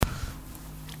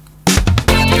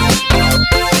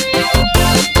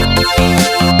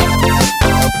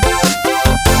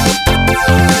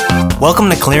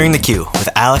Welcome to Clearing the Queue with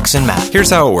Alex and Matt.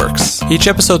 Here's how it works. Each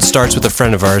episode starts with a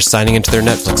friend of ours signing into their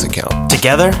Netflix account.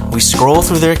 Together, we scroll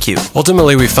through their queue.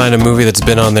 Ultimately, we find a movie that's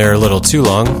been on there a little too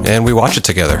long, and we watch it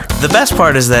together. The best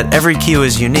part is that every queue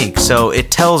is unique, so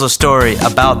it tells a story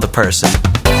about the person.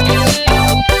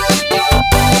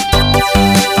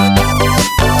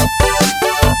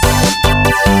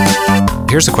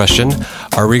 Here's a question.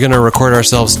 Are we going to record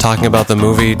ourselves talking about the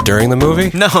movie during the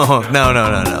movie? No.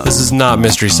 This is not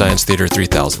Mystery Science Theater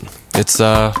 3000. It's,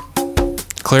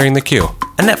 Clearing the Queue.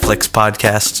 A Netflix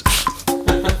podcast.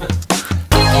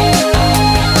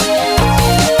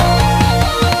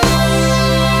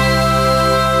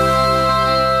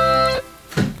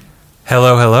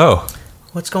 Hello.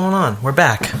 What's going on? We're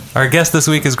back. Our guest this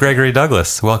week is Gregory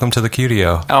Douglas. Welcome to the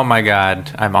Qdio. Oh my God,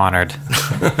 I'm honored.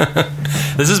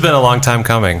 This has been a long time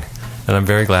coming, and I'm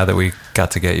very glad that we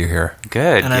got to get you here.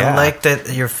 Good. And I like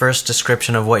that your first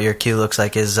description of what your queue looks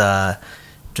like is, was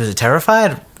it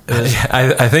terrified?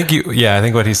 I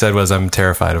think what he said was, I'm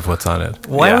terrified of what's on it.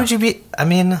 Why would you be,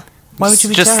 why would you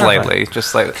be just terrified?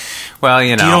 slightly. Well,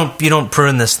 you know. You don't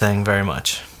prune this thing very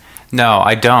much. No,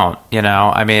 I don't.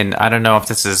 I mean, I don't know if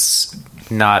this is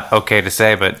not okay to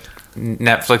say, but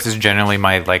Netflix is generally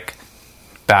my,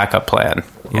 backup plan.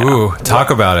 Ooh, talk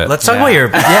about it. Let's talk about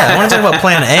I want to talk about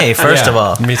plan A, first of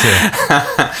all. Me too.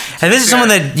 And this is someone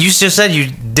that you just said you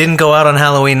didn't go out on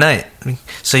Halloween night.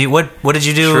 So what did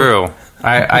you do? True.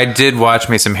 I did watch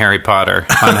me some Harry Potter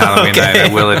on Halloween night,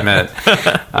 I will admit.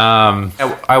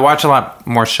 I watch a lot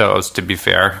more shows, to be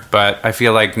fair, but I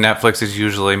feel like Netflix is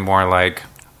usually more like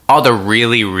all the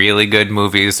really, really good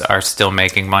movies are still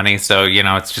making money. So,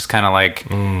 it's just kind of like,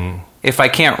 if I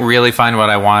can't really find what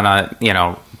I want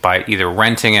on, by either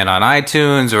renting it on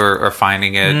iTunes or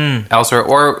finding it elsewhere,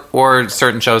 or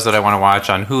certain shows that I want to watch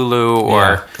on Hulu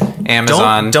or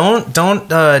Amazon. Don't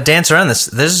dance around this.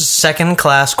 There's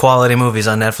second-class quality movies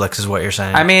on Netflix is what you're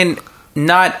saying. I mean,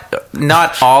 not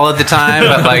all of the time,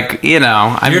 but You're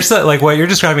what you're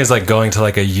describing is like going to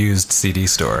a used CD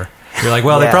store. You're like,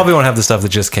 well, they probably won't have the stuff that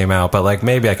just came out, but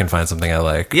maybe I can find something I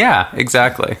like. Yeah,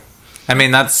 exactly. I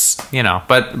mean, that's,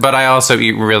 but I also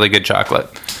eat really good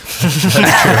chocolate. That's true.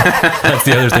 That's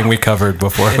the other thing we covered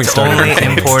before we started. It's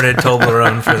only imported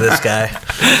Toblerone for this guy.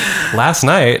 Last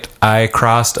night, I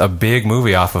crossed a big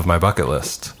movie off of my bucket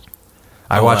list.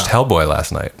 I watched Hellboy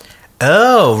last night.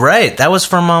 Oh, right. That was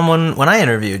from when I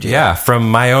interviewed you. Yeah,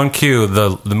 from my own queue,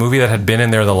 the movie that had been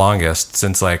in there the longest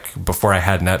since before I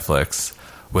had Netflix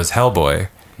was Hellboy.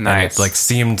 Nice. And it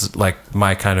seemed like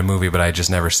my kind of movie, but I just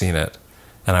never seen it.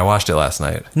 And I watched it last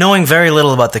night. Knowing very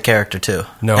little about the character, too.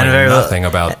 Knowing nothing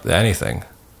about anything.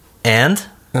 And?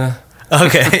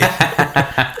 Okay.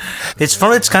 It's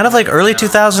fun. It's kind of like early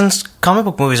 2000s comic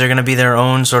book movies are going to be their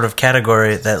own sort of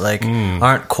category that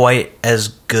aren't quite as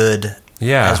good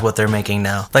as what they're making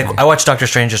now. I watched Doctor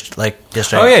Strange just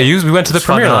yesterday. Oh yeah, we went to the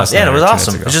premiere last night. Yeah, it was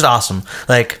awesome. It was just awesome.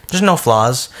 There's no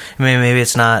flaws. Maybe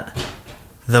it's not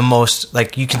the most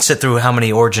you can sit through how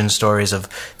many origin stories of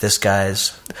this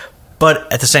guy's,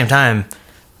 but at the same time,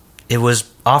 it was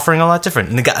offering a lot different.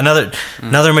 And got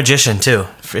another magician too.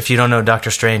 If you don't know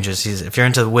Doctor Strange, if you're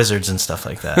into wizards and stuff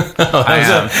like that.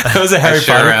 That was a Harry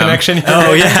Potter connection.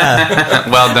 Oh yeah,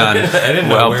 well done. I didn't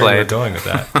know where you were going with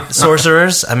that.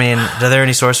 Sorcerers. I mean, are there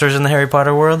any sorcerers in the Harry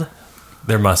Potter world?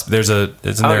 There must. Isn't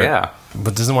there? Yeah.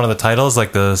 But isn't one of the titles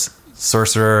the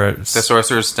sorcerer? The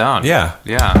Sorcerer's Stone. Yeah.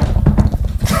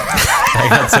 I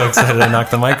got so excited I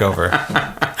knocked the mic over.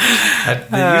 It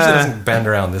usually doesn't bend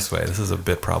around this way. This is a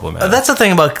bit problematic. That's the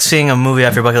thing about seeing a movie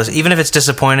off your bucket list. Even if it's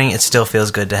disappointing, it still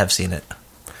feels good to have seen it.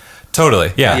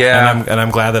 Totally, yeah. Yeah. And I'm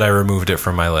glad that I removed it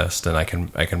from my list, and I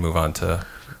can move on to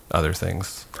other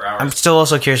things. I'm still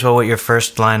also curious about what your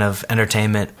first line of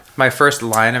entertainment. My first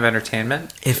line of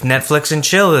entertainment? If Netflix and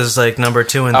chill is number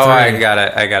 2 and 3. Oh, I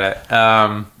got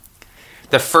it.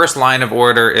 The first line of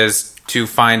order is to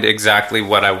find exactly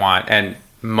what I want, and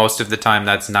most of the time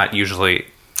that's not usually.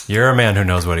 You're a man who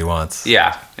knows what he wants.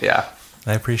 Yeah.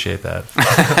 I appreciate that.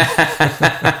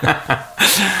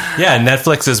 Yeah,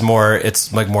 Netflix is more.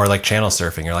 It's more like channel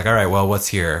surfing. You're like, all right, well, what's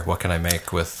here? What can I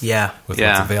make with what's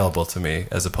available to me?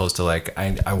 As opposed to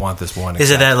I want this one.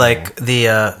 Is it that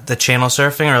the channel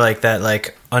surfing or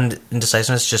that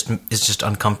indecisiveness is just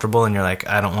uncomfortable and you're like,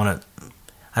 I don't want to.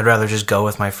 I'd rather just go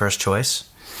with my first choice.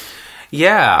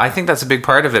 Yeah, I think that's a big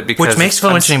part of it. Because which makes it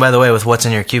feel interesting, by the way, with what's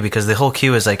in your queue, because the whole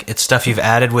queue is it's stuff you've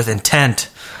added with intent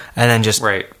and then just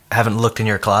haven't looked in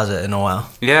your closet in a while.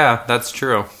 Yeah, that's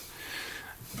true.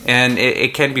 And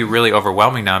it can be really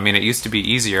overwhelming now. I mean, it used to be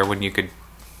easier when you could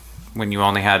when you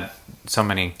only had so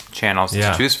many channels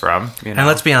to choose from. You know? And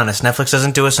let's be honest, Netflix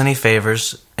doesn't do us any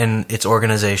favors in its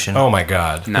organization. Oh my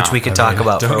God. No. Which we could talk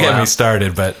about for a while. Don't get me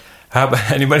started, but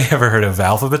anybody ever heard of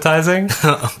alphabetizing?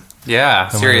 Yeah,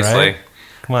 seriously. Right?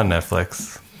 Come on,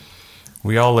 Netflix.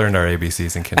 We all learned our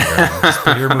ABCs in kindergarten. Just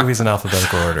put your movies in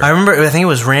alphabetical order. I think it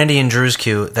was Randy and Drew's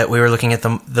queue that we were looking at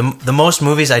the most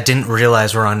movies I didn't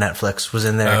realize were on Netflix was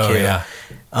in their queue. Yeah.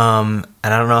 And I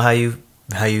don't know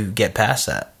how you get past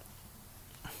that.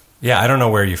 Yeah, I don't know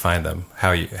where you find them,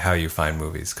 how you find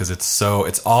movies, because it's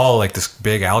all like this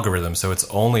big algorithm, so it's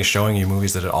only showing you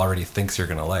movies that it already thinks you're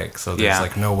gonna like. So there's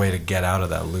like no way to get out of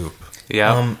that loop.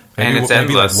 Yeah, and it's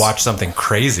endless. Like watch something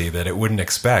crazy that it wouldn't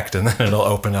expect, and then it'll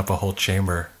open up a whole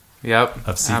chamber.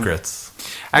 Of secrets.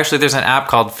 Actually, there's an app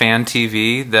called Fan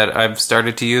TV that I've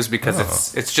started to use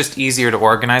because it's just easier to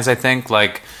organize. I think,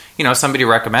 like, you know, somebody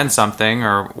recommends something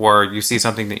or you see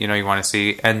something that you know you want to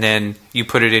see, and then you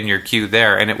put it in your queue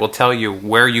there, and it will tell you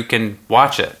where you can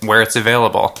watch it, where it's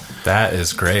available. That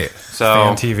is great. So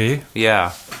Fan TV.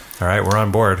 Yeah. All right, we're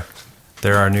on board.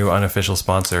 They're our new unofficial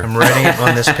sponsor. I'm writing it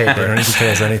on this paper. They don't need to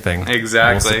pay us anything.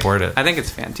 Exactly. We'll support it. I think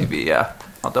it's Fan TV. Yeah,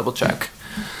 I'll double check.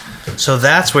 So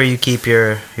that's where you keep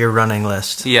your running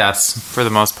list. Yes, for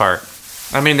the most part.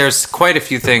 I mean, there's quite a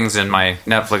few things in my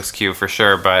Netflix queue for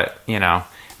sure, but you know,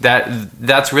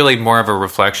 that's really more of a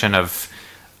reflection of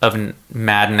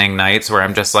maddening nights where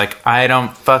I'm just like, I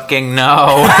don't fucking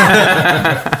know.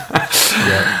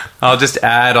 Yeah. I'll just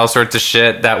add all sorts of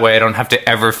shit. That way I don't have to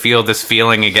ever feel this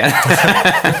feeling again.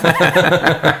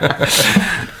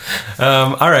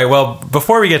 All right, well,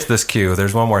 before we get to this queue,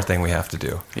 there's one more thing we have to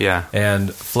do. Yeah.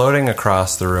 And floating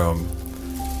across the room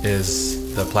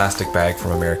is the plastic bag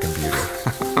from American Beauty.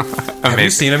 Have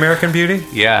you seen American Beauty?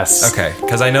 Yes. Okay,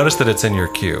 because I noticed that it's in your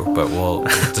queue, but we'll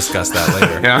discuss that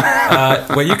later.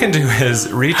 Yeah. What you can do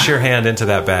is reach your hand into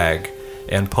that bag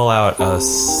and pull out a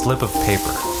slip of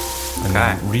paper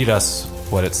and read us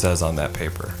what it says on that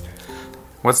paper.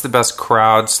 What's the best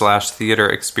crowd/theater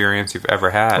experience you've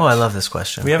ever had? Oh, I love this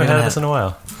question. We haven't had this in a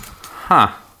while.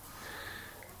 Huh.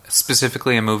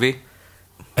 Specifically a movie?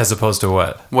 As opposed to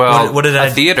what? Well, what did a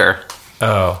theater.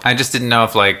 Oh. I just didn't know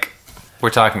if, like, we're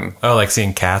talking... Oh, like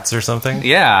seeing Cats or something?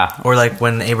 Yeah. Or like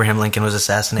when Abraham Lincoln was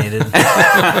assassinated.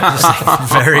 Just like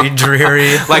very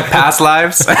dreary. Like Past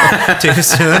Lives? Too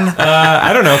soon?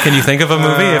 I don't know. Can you think of a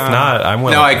movie? If not, I'm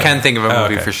willing. No, I can think of a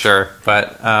movie for sure.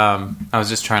 But I was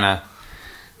just trying to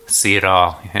see it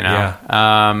all, you know?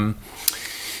 Yeah.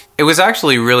 It was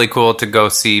actually really cool to go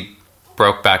see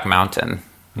Brokeback Mountain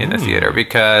in the theater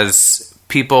because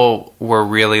people were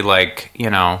really like,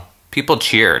 you know, people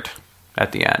cheered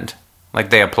at the end. Like,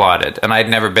 they applauded. And I'd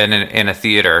never been in a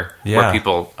theater where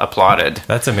people applauded.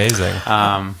 That's amazing.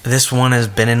 This one has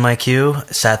been in my queue,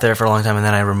 sat there for a long time, and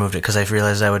then I removed it because I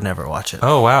realized I would never watch it.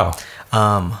 Oh, wow.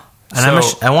 And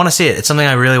I want to see it. It's something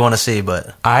I really want to see,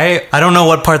 but I don't know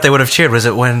what part they would have cheered. Was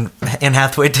it when Anne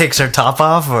Hathaway takes her top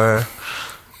off, or...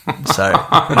 Sorry.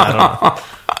 I don't know.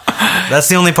 That's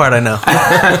the only part I know.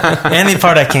 And the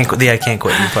part I can't quit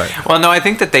you part. Well, no, I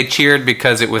think that they cheered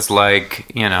because it was like,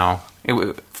 you know...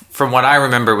 From what I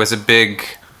remember, it was a big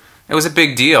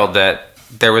deal that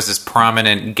there was this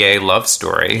prominent gay love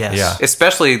story. Yes. Yeah.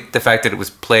 Especially the fact that it was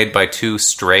played by two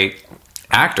straight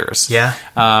actors. Yeah.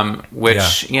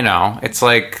 Which, you know, it's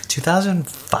like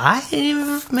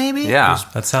 2005 maybe? Yeah.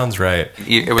 That sounds right.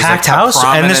 It was packed like house,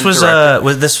 and this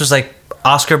was like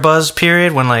Oscar buzz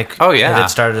period when like it had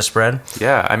started to spread.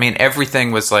 Yeah. I mean,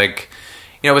 everything was like,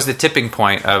 you know, it was the tipping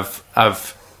point of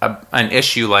an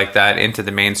issue like that into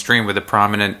the mainstream with a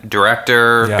prominent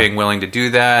director being willing to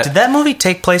do that. Did that movie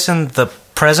take place in the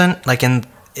present, like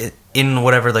in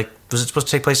whatever, like was it supposed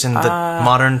to take place in the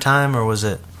modern time, or was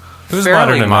it? It was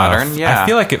fairly modern. Yeah, I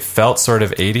feel like it felt sort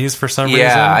of 80s for some reason.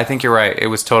 Yeah, I think you're right. It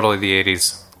was totally the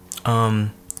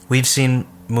 80s. We've seen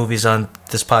movies on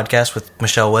this podcast with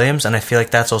Michelle Williams, and I feel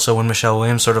like that's also when Michelle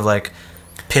Williams sort of like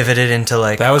pivoted into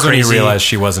like that was crazy... when you realized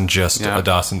she wasn't just a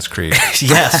Dawson's Creek.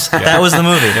 Yes, that was the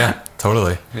movie. Yeah,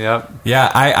 totally. Yep. Yeah,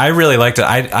 I really liked it.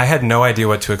 I had no idea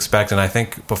what to expect, and I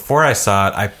think before I saw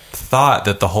it, I thought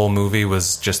that the whole movie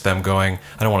was just them going...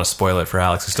 I don't want to spoil it for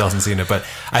Alex, who still hasn't seen it, but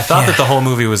I thought that the whole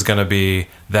movie was going to be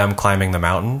them climbing the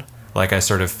mountain. Like, I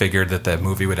sort of figured that the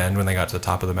movie would end when they got to the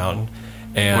top of the mountain.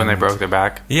 And when they broke their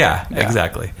back. Yeah,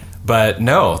 exactly. But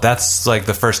no, that's like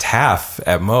the first half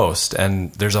at most,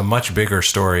 and there's a much bigger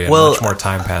story and much more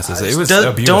time passes. It was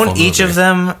a beautiful Don't each movie. of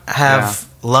them have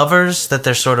lovers that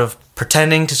they're sort of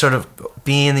pretending to sort of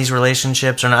be in these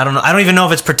relationships? Or not? I don't know. I don't even know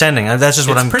if it's pretending. That's just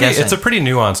what I'm guessing. It's a pretty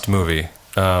nuanced movie.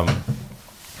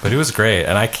 But it was great,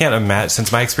 and I can't imagine,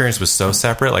 since my experience was so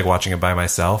separate, like watching it by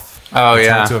myself. Oh, it's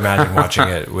yeah. hard to imagine watching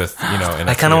it with, in a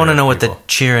I kind of want to know what the people.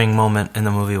 cheering moment in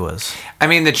the movie was. I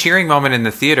mean, the cheering moment in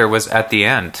the theater was at the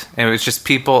end. And it was just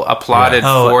people applauded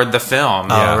Yeah. Oh, for the film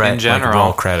right. in general. Like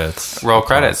roll credits. Roll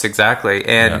credits, exactly.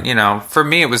 And, Yeah. for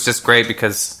me, it was just great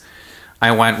because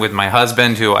I went with my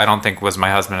husband, who I don't think was my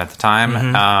husband at the time.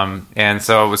 Mm-hmm. And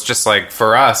so it was just like,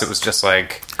 for us, it was just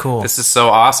like, Cool. this is so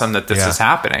awesome that this Yeah. is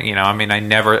happening. I mean, I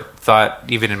never thought,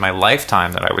 even in my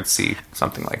lifetime, that I would see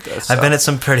something like this. I've So- been at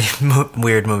some pretty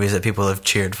weird movies that people have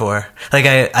cheered for. Like,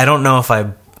 I don't know if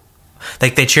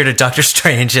like, they cheered at Doctor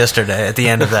Strange yesterday at the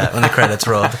end of that when the credits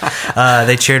rolled.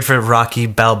 They cheered for Rocky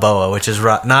Balboa, which is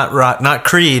not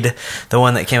Creed, the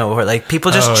one that came out before. Like,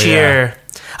 people just cheer. Yeah.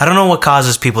 I don't know what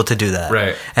causes people to do that.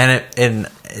 Right. And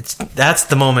that's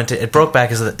the moment. It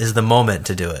Brokeback is the moment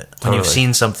to do it when you've Totally.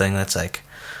 seen something that's like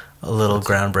a little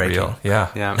groundbreaking. Real. Yeah.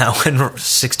 Yeah. Now, when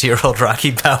 60-year-old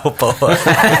Rocky Balboa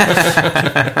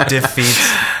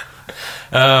defeats.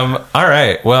 All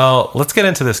right. Well, let's get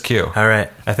into this queue. All right.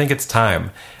 I think it's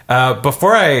time.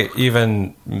 Before I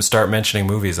even start mentioning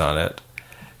movies on it,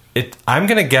 I'm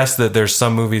going to guess that there's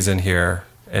some movies in here,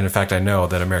 and in fact, I know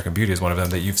that American Beauty is one of them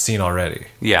that you've seen already.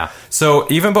 Yeah. So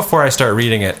even before I start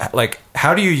reading it, like,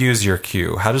 how do you use your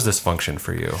queue? How does this function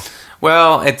for you?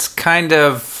 Well, it's kind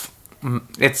of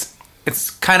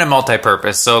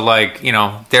multi-purpose. So, like,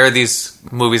 there are these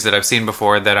movies that I've seen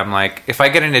before that I'm like, if I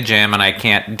get in a jam and I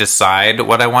can't decide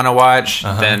what I want to watch,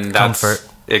 then that's Comfort.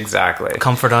 Exactly.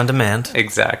 Comfort on demand.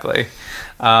 Exactly.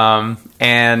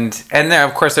 And there,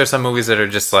 of course, there's some movies that are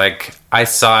just like, I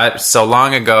saw it so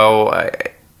long ago.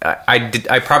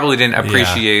 I probably didn't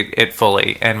appreciate it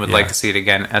fully and would like to see it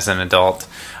again as an adult.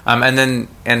 And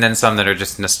then some that are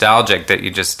just nostalgic that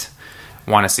you just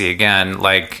want to see again.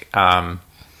 Like,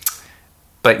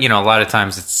 but a lot of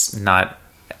times it's not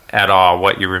at all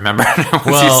what you remember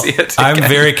once you see it I'm again.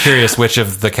 very curious which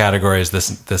of the categories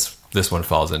this one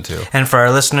falls into. And for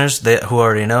our listeners who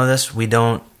already know this, we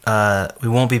won't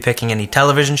be picking any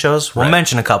television shows. We'll Right.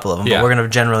 mention a couple of them, Yeah. but we're going to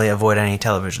generally avoid any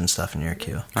television stuff in your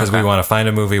queue. Because we want to find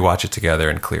a movie, watch it together,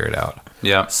 and clear it out.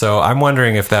 Yeah. So I'm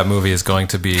wondering if that movie is going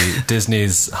to be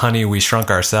Disney's Honey, We Shrunk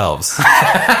Ourselves.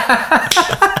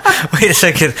 Wait a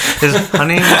second. Is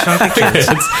Honey, we shrunk the kids?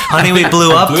 Honey, we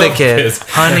blew up the kids.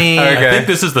 Honey, Okay. I think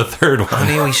this is the third one.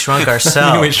 Honey, we shrunk ourselves.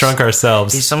 Honey, We Shrunk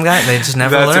Ourselves. These some guy, they just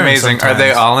never That's learn. amazing. Sometimes. Are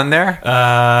they all in there?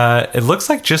 It looks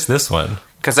like just this one.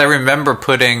 Because I remember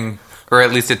putting, or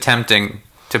at least attempting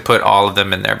to put all of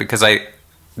them in there, because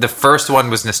the first one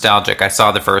was nostalgic. I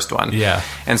saw the first one. Yeah.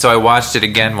 And so I watched it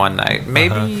again one night.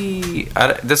 Maybe,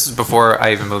 this is before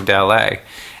I even moved to LA.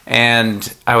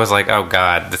 And I was like, oh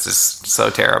God, this is so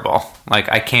terrible.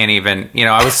 Like, I can't even,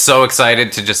 I was so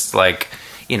excited to just like,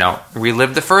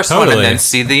 relive the first one and Totally. then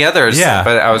see the others. Yeah.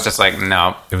 But I was just like,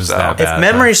 no. It was So- that bad. If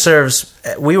memory serves,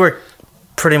 we were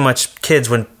pretty much kids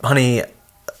when Honey,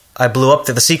 I Blew Up,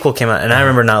 the sequel came out, and I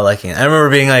remember not liking it. I remember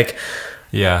being like,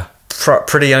 Yeah.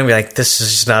 pretty young, be like, this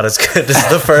is just not as good as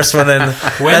the first one. And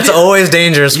When that's did- always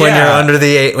dangerous when Yeah. you're under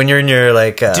the eight, when you're in your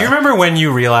like. Do you remember when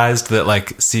you realized that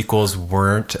like sequels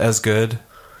weren't as good?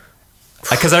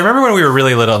 Because I remember when we were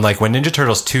really little and like when Ninja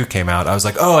Turtles 2 came out, I was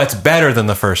like, oh, it's better than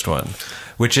the first one,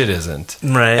 which it isn't.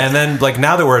 Right. And then like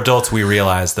now that we're adults, we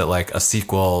realize that like a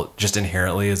sequel just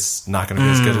inherently is not going to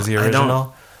be as good as the I don't-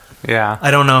 original. Yeah. I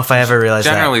don't know if I ever realized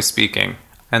Generally that. speaking.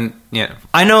 And, yeah.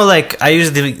 I know, like, I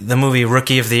used the movie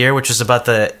Rookie of the Year, which was about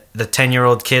the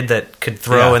 10-year-old kid that could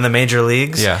throw Yeah. in the major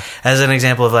leagues, Yeah. as an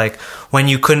example of like when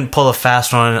you couldn't pull a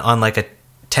fast one on like a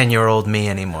 10-year-old me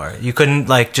anymore. You couldn't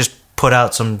like just put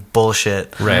out some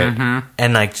bullshit, Right.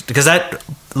 and like because that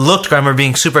looked, I remember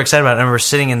being super excited about it. I remember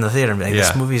sitting in the theater and being like, Yeah.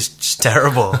 this movie's just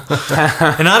terrible.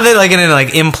 And not that like in a like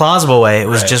implausible way, it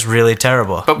was Right. just really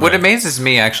terrible. But what amazes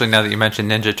me, actually, now that you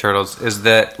mentioned Ninja Turtles, is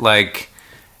that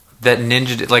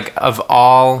of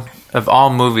all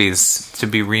movies to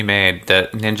be remade,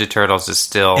 that Ninja Turtles is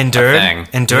still a thing.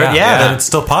 Endured, Yeah, yeah. and it's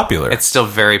still popular. It's still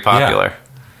very popular.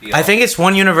 I think it's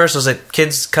one universal is that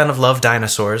kids kind of love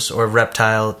dinosaurs or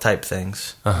reptile type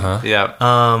things.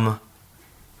 Yeah.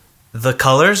 The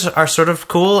colors are sort of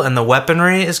cool, and the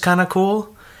weaponry is kind of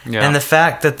cool. Yeah. And the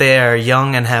fact that they are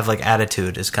young and have like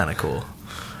attitude is kind of cool.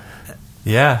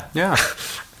 yeah. Yeah.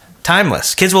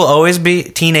 Timeless. Kids will always be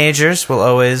teenagers. Will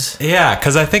always. Yeah,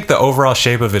 because I think the overall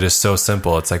shape of it is so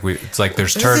simple. It's like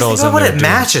there's turtles Think about and what they're it doing-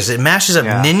 matches. It matches up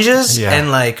Yeah. ninjas Yeah. and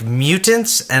like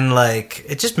mutants and like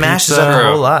it just mashes Pizza. up a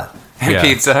whole lot. And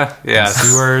pizza, yes.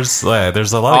 Sewers.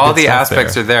 There's a lot of All good the stuff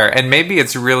aspects there. are there. And maybe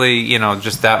it's really,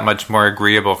 just that much more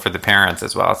agreeable for the parents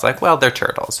as well. It's like, well, they're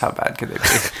turtles. How bad could they be?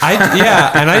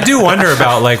 And I do wonder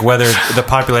about like whether the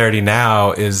popularity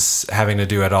now is having to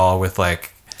do at all with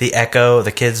like The Echo,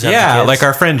 the kids. Have the kids. like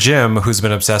our friend Jim, who's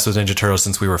been obsessed with Ninja Turtles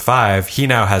since we were 5. He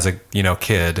now has a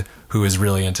kid who is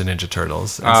really into Ninja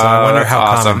Turtles, and so I wonder that's how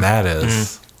awesome. common that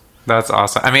is. That's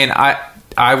awesome. I mean,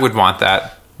 I would want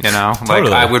that, Like,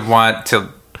 Totally. I would want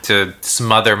to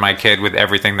smother my kid with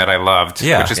everything that I loved,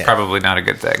 Yeah. which is Yeah. probably not a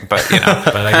good thing, but,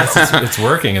 But I guess it's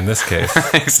working in this case.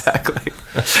 exactly.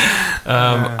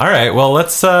 All right, well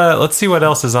let's see what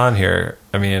else is on here.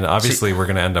 I mean, obviously we're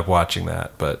going to end up watching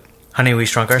that, but Honey, We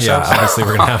Shrunk yeah, Ourselves. obviously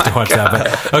we're going to have to watch that.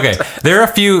 But okay, there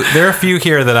are a few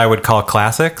here that I would call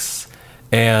classics,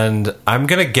 and I'm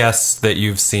going to guess that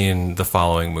you've seen the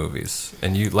following movies,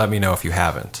 and you let me know if you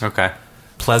haven't. Okay.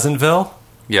 Pleasantville,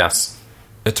 Yes.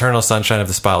 Eternal Sunshine of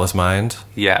the Spotless Mind,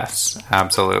 Yes,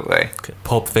 absolutely.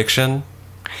 Pulp Fiction.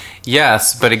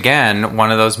 Yes, but again,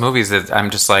 one of those movies that I'm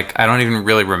just like, I don't even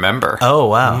really remember. Oh,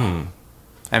 wow.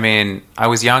 I mean, I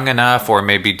was young enough or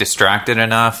maybe distracted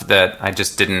enough that I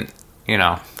just didn't,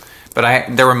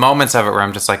 But there were moments of it where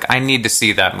I'm just like, I need to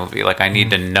see that movie. Like, I need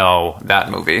to know that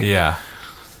movie. Yeah.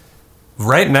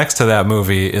 Right next to that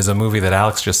movie is a movie that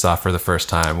Alex just saw for the first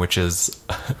time, which is,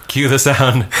 cue the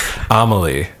sound,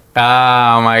 Amelie.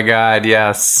 Oh, my God,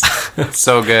 yes.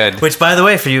 So good. Which, by the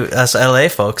way, for you us LA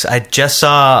folks, I just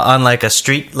saw on like a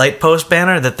street light post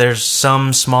banner that there's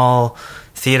some small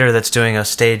theater that's doing a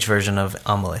stage version of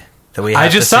Amelie. That we have I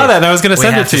just to saw see. that and I was going to We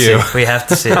send have it to you. see. We have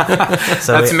to see it.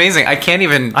 So That's amazing. I can't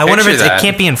even I wonder if picture it that.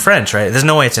 can't be in French, right? There's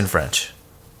no way it's in French.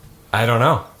 I don't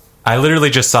know. I literally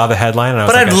just saw the headline, and I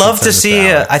was But like, I'd I should love send to this see.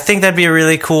 Alex. I think that'd be a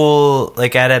really cool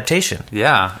like adaptation.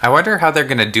 Yeah. I wonder how they're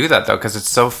going to do that, though, because it's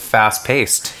so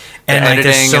fast-paced. And the like,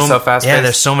 editing is so fast-paced. Yeah,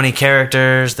 there's so many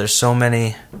characters. There's so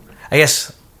many. I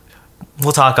guess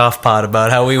we'll talk off pod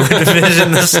about how we would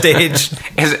envision the stage.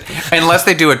 Unless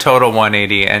they do a total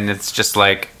 180 and it's just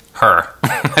like her.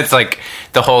 It's like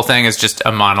the whole thing is just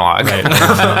a monologue. Right, like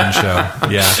her own show.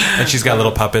 Yeah, and she's got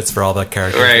little puppets for all the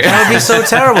characters. Right. That would be so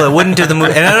terrible. It wouldn't do the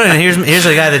movie. And I don't know. Here's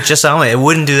a guy that just saw me. It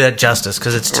wouldn't do that justice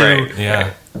because it's too. Right.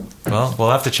 Yeah. Well,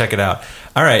 we'll have to check it out.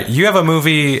 All right, you have a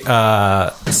movie,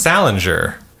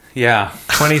 Salinger, Yeah.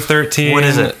 2013. What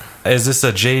is it? Is this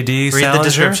a J.D. Read the Salinger?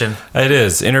 description. It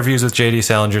is. Interviews with J.D.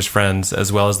 Salinger's friends,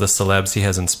 as well as the celebs he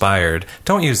has inspired.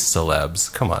 Don't use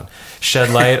celebs. Come on. Shed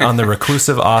light on the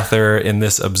reclusive author in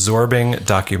this absorbing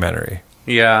documentary.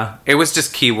 Yeah. It was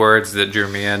just keywords that drew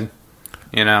me in.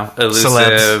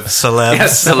 Elusive. Celebs.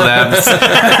 Yes, celebs.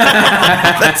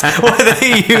 Why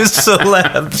they use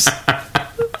celebs?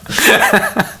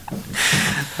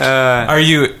 Are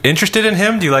you interested in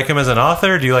him? Do you like him as an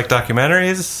author? Do you like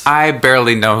documentaries? I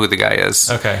barely know who the guy is.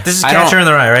 Okay. This is I Catcher don't- in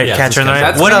the Rye, right? Yeah, Catcher in the Rye.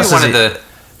 That's What maybe else one is of he? the...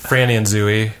 Franny and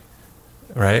Zooey,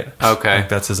 right? Okay. Like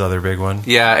that's his other big one.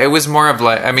 Yeah, it was more of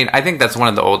like, I think that's one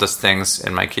of the oldest things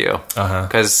in my queue. Uh-huh.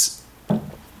 Because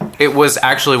it was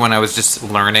actually when I was just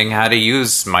learning how to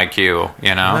use my queue,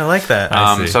 I like that.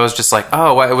 I see. So I was just like,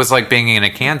 oh, well, it was like being in a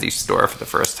candy store for the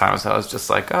first time. So I was just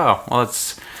like, oh, well,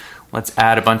 let's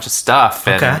add a bunch of stuff.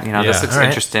 And, Okay. this Yeah. looks All right.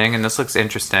 interesting and this looks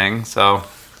interesting. So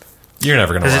You're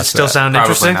never going to Does watch it still that. sound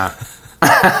probably interesting?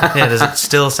 not. Yeah. Does it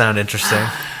still sound interesting?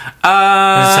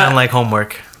 Does it sound like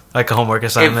homework? Like a homework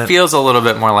assignment? It feels a little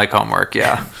bit more like homework,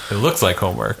 yeah. It looks like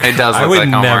homework. It does I look would like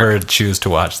homework. never choose to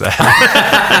watch that.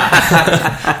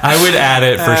 I would add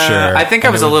it for sure. I think I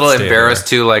and was it a would little stay embarrassed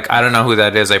too. Like, I don't know who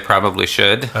that is. I probably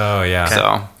should. there. Oh yeah.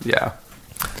 So, yeah.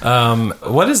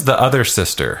 What is the other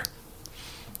sister?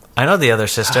 I know the other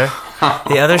sister.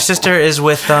 The other sister is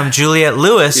with Juliette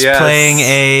Lewis Yes. playing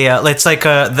it's like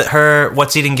her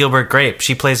What's Eating Gilbert Grape.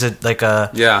 She plays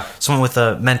Yeah. someone with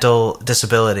a mental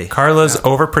disability. Carla's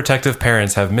overprotective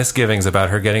parents have misgivings about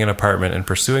her getting an apartment and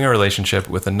pursuing a relationship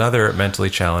with another mentally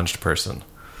challenged person.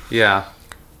 Yeah.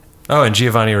 Oh, and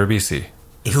Giovanni Ribisi.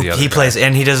 is the other He guy. plays,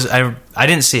 and he does. I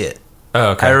didn't see it.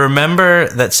 Oh, okay. I remember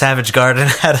that Savage Garden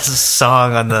had a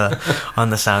song on the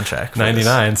soundtrack. for this.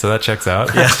 99, so that checks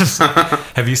out. Yes.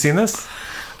 Have you seen this?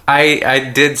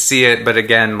 I did see it, but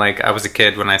again, like, I was a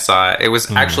kid when I saw it. It was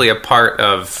actually a part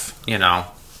of,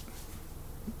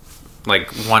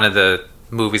 like, one of the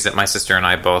movies that my sister and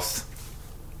I both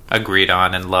agreed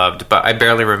on and loved, but I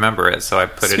barely remember it, so I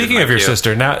put it in Speaking my of your queue.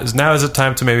 sister, now is it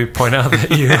time to maybe point out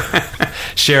that you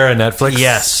share a Netflix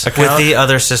Yes, account? with the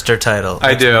other sister title.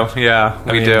 I do, yeah,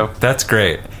 I we mean, do. That's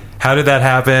great. How did that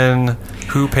happen?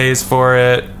 Who pays for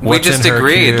it? We What's just in her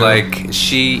agreed, queue? like,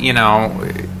 she,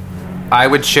 I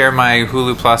would share my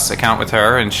Hulu Plus account with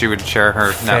her, and she would share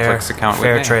her Netflix account with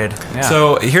me. Fair trade. Yeah.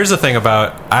 So here's the thing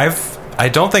about I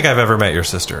don't think I've ever met your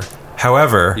sister.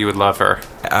 However, You would love her.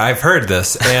 I've heard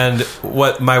this, and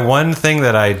what my one thing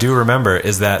that I do remember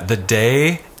is that the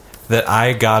day that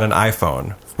I got an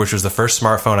iPhone, which was the first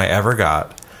smartphone I ever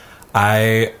got,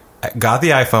 I got the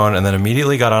iPhone and then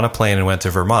immediately got on a plane and went to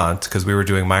Vermont because we were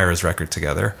doing Myra's record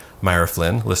together. Myra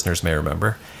Flynn, listeners may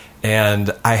remember.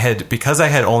 And because I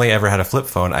had only ever had a flip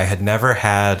phone, I had never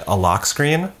had a lock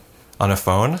screen on a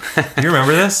phone. Do you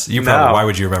remember this? You probably. No. Why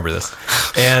would you remember this?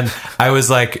 And I was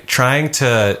like trying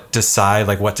to decide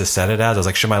like what to set it as. I was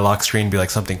like, should my lock screen be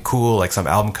like something cool, like some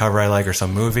album cover I like or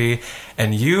some movie?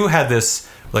 And you had this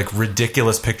like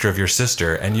ridiculous picture of your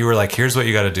sister, and you were like, here's what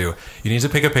you got to do. You need to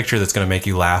pick a picture that's going to make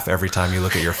you laugh every time you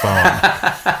look at your phone.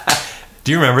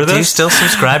 Do you remember this? Do you still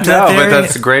subscribe to No, that but theory?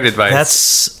 that's great advice.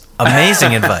 That's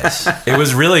amazing advice. It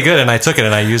was really good, and I took it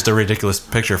and I used a ridiculous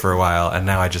picture for a while, and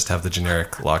now I just have the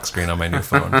generic lock screen on my new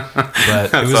phone.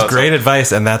 But it was awesome. great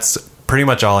advice, and that's pretty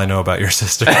much all I know about your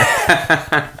sister.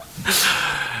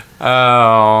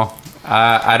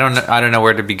 I don't know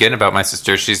where to begin about my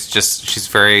sister. She's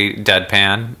very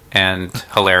deadpan and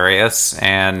hilarious,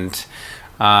 and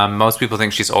most people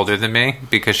think she's older than me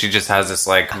because she just has this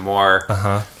like more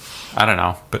I don't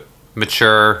know, But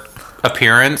mature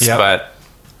appearance, Yep.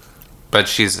 but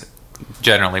she's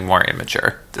generally more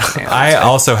immature. I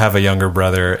also have a younger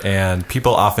brother, and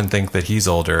people often think that he's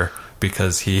older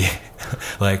because he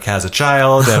like has a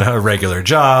child and a regular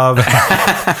job,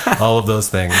 all of those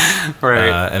things. Right.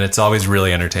 And it's always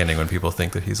really entertaining when people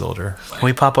think that he's older. Can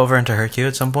we pop over into her queue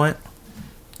at some point?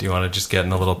 Do you want to just get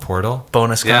in a little portal?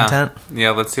 Bonus content?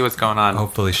 Yeah, let's see what's going on.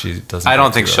 Hopefully she doesn't. I don't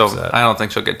get think too she'll. upset. I don't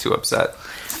think she'll get too upset.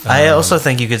 I also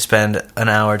think you could spend an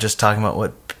hour just talking about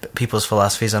what people's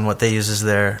philosophies on what they use as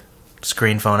their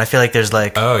screen phone. I feel like there's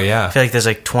like Oh yeah. I feel like there's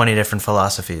like 20 different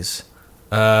philosophies.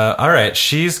 All right,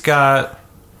 she's got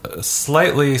a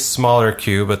slightly smaller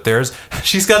queue, but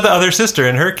she's got the other sister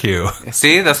in her queue.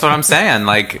 See, that's what I'm saying.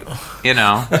 Like, you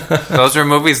know, those were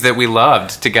movies that we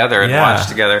loved together and Yeah. watched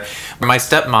together. My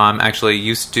stepmom actually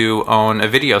used to own a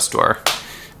video store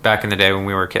back in the day when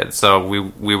we were kids. So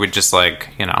we would just like,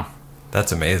 you know,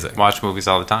 That's amazing. watch movies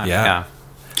all the time. Yeah.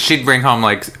 She'd bring home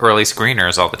like early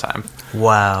screeners all the time.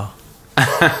 Wow.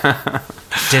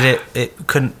 It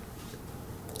couldn't.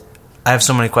 I have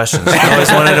so many questions. I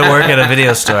always wanted to work at a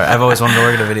video store. I've always wanted to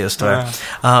work at a video store.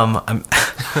 I'm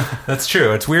That's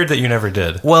true. It's weird that you never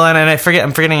did. well, and I'm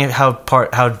forgetting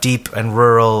how deep and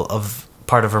rural of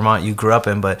part of Vermont you grew up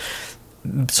in, but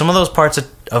some of those parts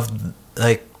of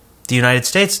like the United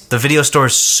States, the video store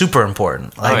is super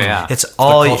important. Like, Oh, yeah. it's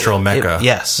all The cultural mecca.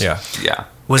 yes. Yeah. Yeah.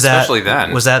 Was Especially that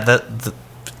then. Was that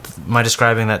am I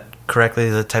describing that correctly?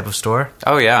 The type of store?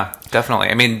 Oh, yeah, definitely.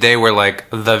 I mean, they were like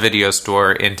the video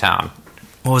store in town.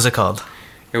 What was it called?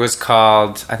 It was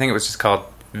called, I think it was just called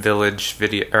Village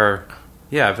Video,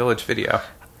 Village Video.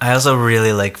 I also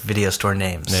really like video store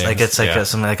names. Names, Like it's like yeah.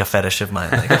 something like a fetish of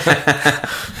mine. Like,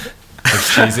 Like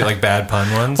cheesy, like bad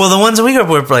pun ones. well, the ones we grew up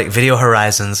with were like Video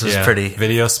Horizons was yeah. pretty.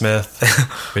 Video Smith,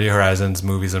 Video Horizons,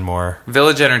 movies and more.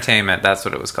 Village Entertainment, that's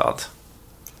what it was called.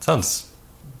 Sounds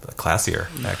classier,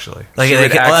 actually. Like, She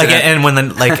would and when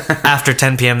then like after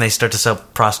 10 p.m. they start to sell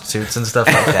prostitutes and stuff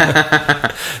like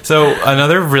that. So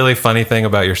another really funny thing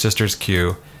about your sister's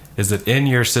queue is that in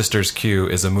your sister's queue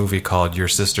is a movie called Your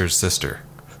Sister's Sister.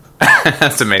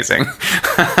 That's amazing. So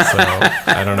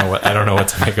I don't know what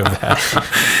to make of that.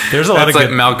 There's a lot That's of like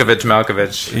good,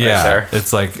 Malkovich yeah. right there.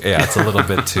 It's like it's a little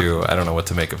bit too. I don't know what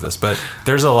to make of this, but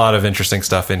there's a lot of interesting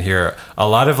stuff in here. A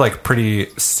lot of like pretty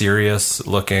serious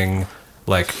looking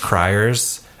like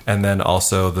criers, and then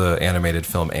also the animated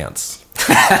film Ants.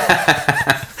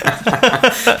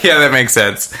 Yeah, that makes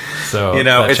sense. So You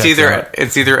know, that checks out.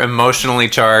 it's either emotionally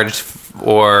charged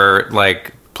or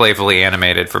like playfully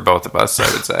animated for both of us,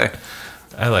 I would say.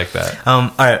 I like that.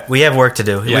 All right, we have work to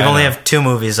do. Yeah, we I only know. have 2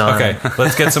 movies on. Okay,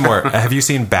 let's get some more. Have you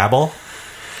seen Babel?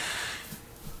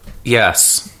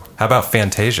 Yes. How about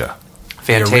Fantasia? The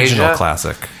Fantasia? original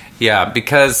classic. Yeah,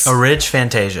 because A Ridge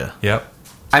Fantasia. Yep.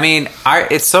 I mean,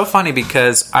 it's so funny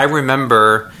because I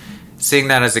remember seeing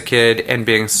that as a kid and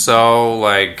being so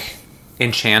like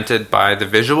enchanted by the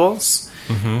visuals,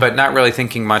 but not really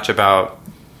thinking much about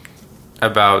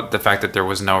the fact that there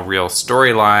was no real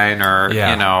storyline or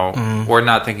Yeah. you know, or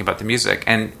not thinking about the music.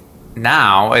 And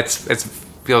now it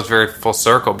feels very full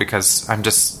circle because I'm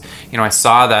just, you know, I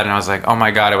saw that and I was like, oh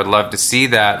my god, I would love to see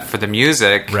that for the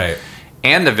music, Right.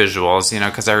 and the visuals, you know,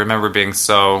 because I remember being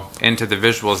so into the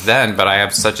visuals then, but I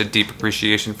have such a deep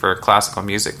appreciation for classical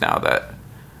music now that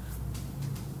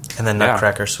And then Yeah.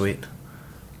 Nutcracker Suite.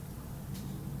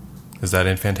 Is that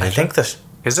in Fantasia?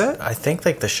 Is it? I think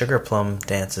like the sugar plum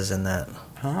dance is in that.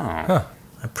 Oh.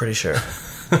 I'm pretty sure.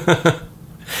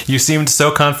 You seemed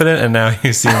so confident, and now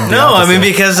you seem No, I mean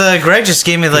because Greg just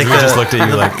gave me like we just looked at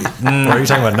you like, why are you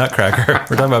talking about Nutcracker?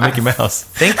 We're talking about Mickey Mouse.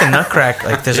 I think the Nutcracker,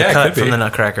 like there's Yeah, a it cut could be. from the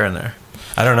Nutcracker in there.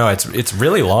 I don't know. It's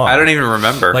really long. I don't even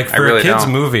remember. Like I for really a kids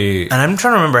don't. movie. And I'm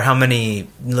trying to remember how many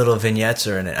little vignettes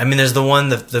are in it. I mean, there's the one,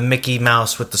 the Mickey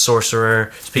Mouse with the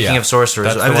sorcerer. Speaking Yeah, of sorcerers,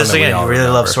 that's the I mean, one this that we again, all you really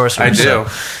love remember. sorcerers. I do. So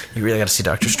you really got to see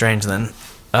Doctor Strange then.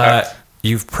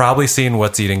 You've probably seen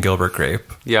What's Eating Gilbert Grape.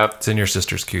 Yep. It's in your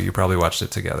sister's queue. You probably watched it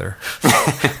together.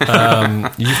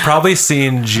 You've probably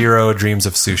seen Jiro Dreams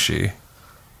of Sushi.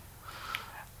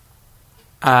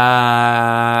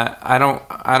 I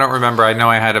don't remember. I know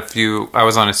I had a few. I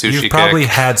was on a sushi. You've probably kick.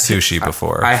 had sushi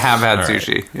before. I have had All right,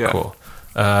 sushi. Yeah. Cool.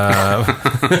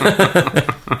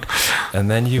 And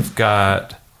then you've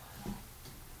got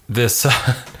this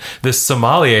this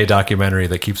sommelier documentary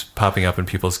that keeps popping up in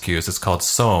people's queues. It's called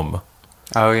Somme.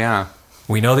 Oh yeah,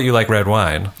 We know that you like red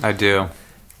wine. I do.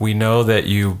 We know that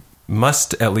you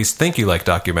must at least think you like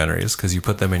documentaries because you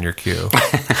put them in your queue.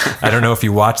 I don't know if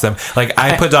you watch them. Like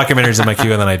I put documentaries in my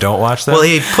queue and then I don't watch them. Well,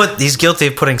 he's guilty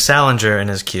of putting Salinger in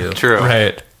his queue. True.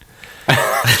 Right.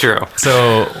 True.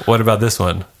 So what about this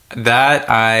one? That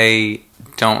I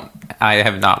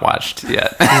have not watched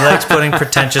yet. He likes putting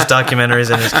pretentious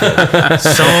documentaries in his queue.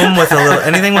 Somme with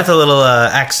anything with a little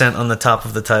accent on the top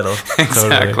of the title.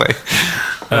 Exactly.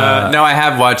 No, I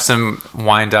have watched some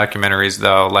wine documentaries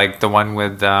though, like the one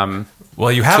with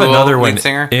Well, you have Tool another one lead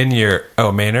singer? in your...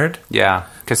 Oh, Maynard? yeah,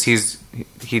 because he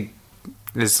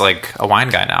is like a wine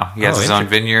guy now. He has his own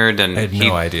vineyard, and I had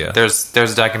no idea. There's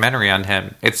a documentary on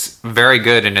him. It's very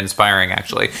good and inspiring,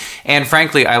 actually. And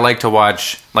frankly, I like to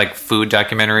watch like food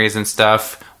documentaries and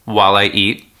stuff while I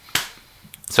eat.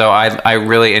 So I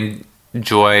really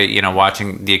enjoy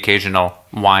watching the occasional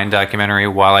wine documentary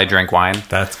while I drink wine.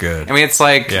 That's good. I mean, it's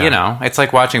like Yeah. it's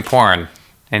like watching porn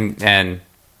and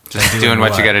just doing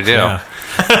what you got to do. Yeah.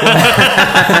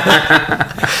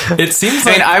 It seems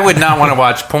I mean, like... I would not want to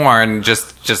watch porn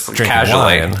just Drinking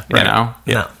casually, wine, you right. know.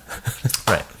 No.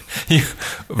 Right. you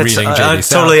reading It's, J.D.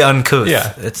 totally uncouth.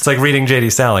 Yeah, it's like reading J.D.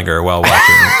 Salinger while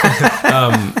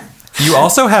watching. You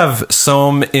also have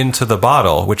Somme Into the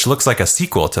Bottle, which looks like a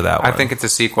sequel to that one. I think it's a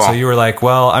sequel. So you were like,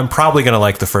 well, I'm probably going to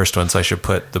like the first one, so I should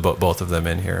put both of them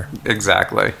in here.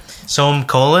 Exactly. Somme :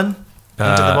 into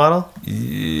the bottle?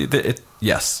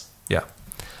 Yes. Yeah.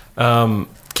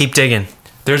 Keep digging.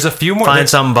 There's a few more. Find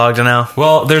something, Bogdanel.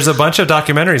 Well, there's a bunch of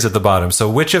documentaries at the bottom. So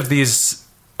which of these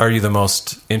are you the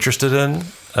most interested in?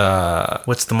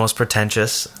 What's the most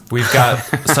pretentious? We've got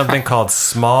something called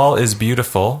Small is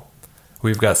Beautiful.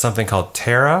 We've got something called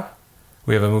Terra.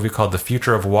 We have a movie called The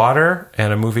Future of Water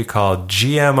and a movie called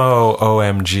GMO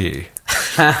OMG.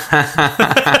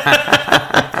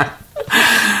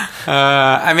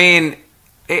 I mean,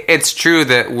 it's true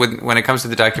that when it comes to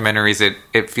the documentaries,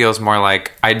 it feels more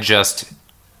like I just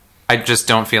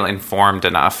don't feel informed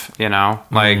enough, you know?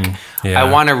 Like, yeah.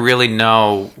 I want to really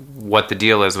know what the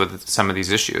deal is with some of these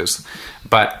issues.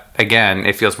 But again,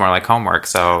 it feels more like homework,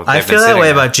 so I they've been feel that sitting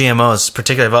way there. about GMOs,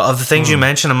 particularly. Of the things you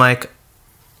mentioned, I'm like,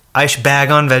 I should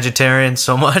bag on vegetarians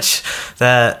so much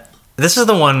that this is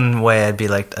the one way I'd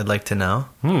like to know.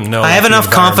 No, I have like the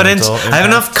enough confidence. environmental I have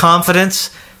enough impact.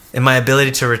 confidence in my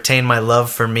ability to retain my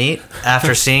love for meat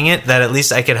after seeing it that at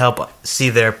least I could help see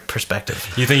their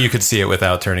perspective. You think you could see it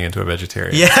without turning into a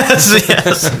vegetarian? Yes,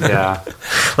 yes. Yeah.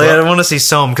 Like I don't want to see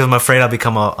Somme because I'm afraid I'll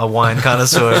become a wine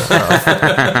connoisseur.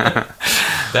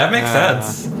 That makes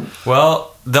sense.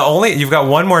 Well, you've got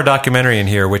one more documentary in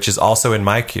here, which is also in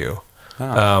my queue,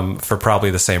 for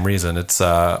probably the same reason. It's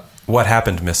What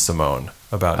Happened, Miss Simone,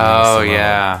 about Nina Simone.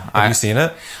 Yeah. Have you seen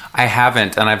it? I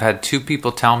haven't, and I've had two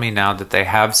people tell me now that they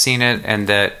have seen it and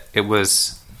that it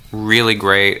was really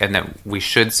great and that we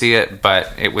should see it,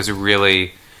 but it was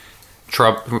really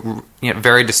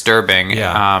very disturbing,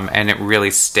 and it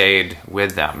really stayed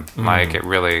with them. Like, it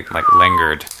really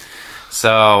lingered.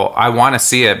 So I want to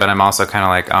see it, but I'm also kind of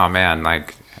like, oh man,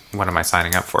 like, what am I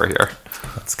signing up for here?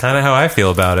 That's kind of how I feel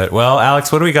about it. Well,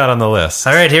 Alex, what do we got on the list?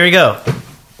 All right, here we go.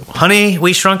 Honey,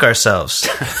 We Shrunk Ourselves.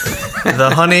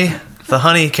 The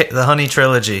Honey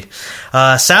trilogy.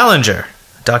 Salinger,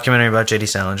 documentary about J.D.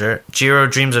 Salinger. Jiro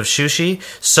Dreams of Sushi.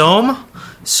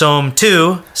 Somme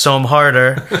 2, Somme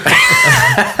Harder.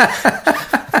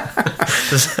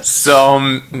 So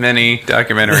many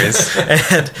documentaries.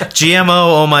 And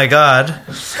GMO, Oh My God.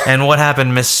 And What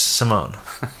Happened, Miss Simone.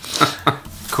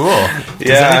 Cool. Is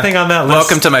anything on that list?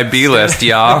 Welcome to my B list,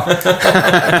 y'all.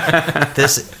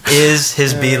 This is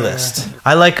his B list.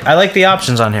 I like the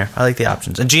options on here. I like the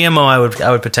options. And GMO, I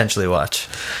would potentially watch.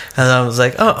 And I was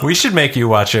like, oh, We should make you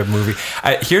watch a movie.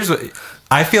 Here's what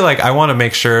I feel like. I want to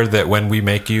make sure that when we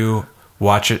make you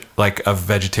watch it, like a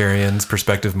vegetarian's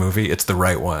perspective movie, it's the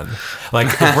right one. Like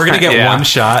if we're gonna get one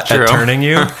shot true. at turning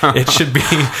you, it should be.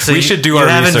 so we should do our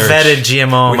research. You haven't vetted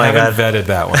GMO. We My haven't God. vetted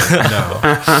that one. No,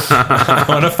 I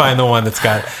want to find the one that's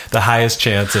got the highest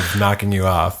chance of knocking you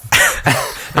off.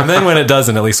 And then when it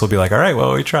doesn't, at least we'll be like, all right,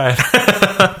 well, we tried.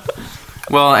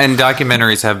 Well, and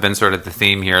documentaries have been sort of the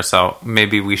theme here, so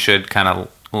maybe we should kind of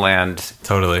land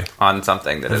Totally. on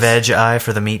something that is... Veg eye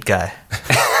for the meat guy.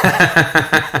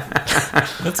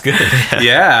 That's good.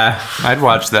 Yeah, I'd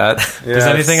watch that. Does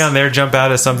anything on there jump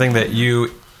out as something that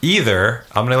you either,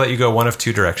 I'm going to let you go one of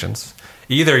two directions.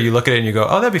 Either you look at it and you go,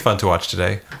 oh, that'd be fun to watch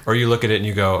today. Or you look at it and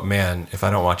you go, man, if I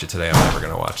don't watch it today, I'm never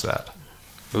going to watch that.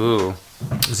 Ooh.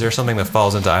 Is there something that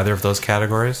falls into either of those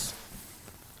categories?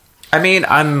 I mean,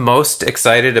 I'm most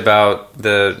excited about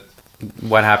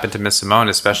what happened to Miss Simone,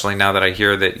 especially now that I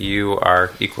hear that you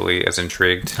are equally as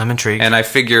intrigued. I'm intrigued. And I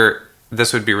figure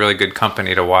this would be really good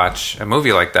company to watch a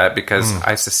movie like that because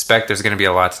I suspect there's going to be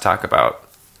a lot to talk about.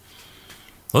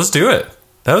 Let's do it.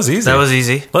 That was easy. That was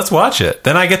easy. Let's watch it.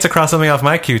 Then I get to cross something off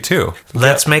my queue, too.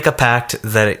 Let's make a pact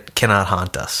that it cannot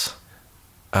haunt us.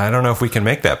 I don't know if we can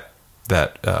make that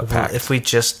pact. If we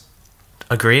just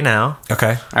agree now,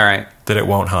 Okay. All right. That it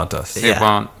won't haunt us. It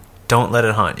won't. don't let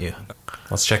it haunt you.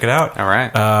 Let's check it out. All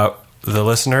right. The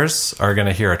listeners are going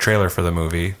to hear a trailer for the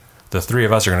movie. The three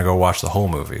of us are going to go watch the whole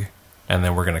movie. And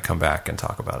then we're going to come back and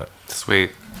talk about it.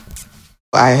 Sweet.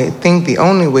 I think the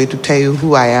only way to tell you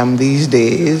who I am these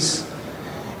days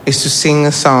is to sing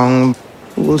a song.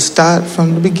 We'll start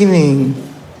from the beginning.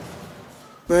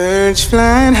 Birds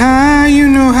flying high, you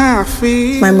know how I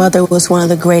feel. My mother was one of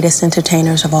the greatest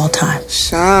entertainers of all time.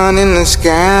 Sun in the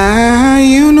sky,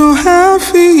 you know how I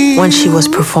feel. When she was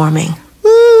performing,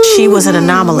 she was an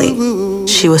anomaly.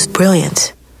 She was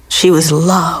brilliant. She was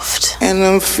loved. And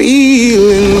I'm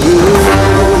feeling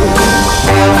good.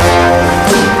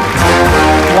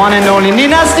 One and only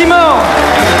Nina Simone.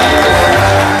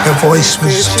 Her voice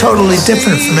was totally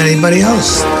different from anybody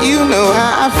else. You know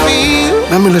how I feel.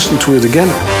 Let me listen to it again.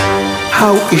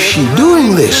 How is she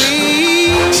doing this?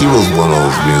 She was one of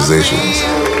those musicians.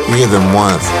 You hear them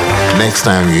once, next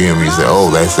time you hear them, you say, oh,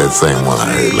 that's that same one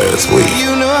I heard last week.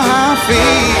 You know how I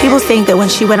feel. People think that when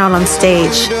she went out on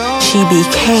stage, she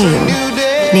became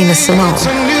Nina Simone.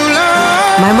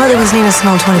 My mother was Nina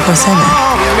Simone 24/7.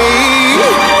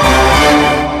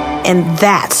 And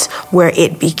that's where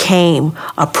it became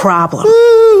a problem.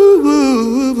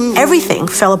 Everything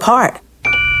fell apart.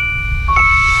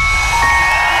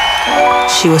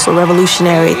 She was a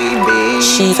revolutionary.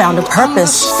 She found a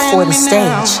purpose for the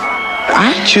stage.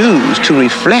 I choose to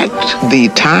reflect the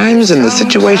times and the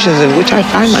situations in which I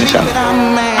find myself.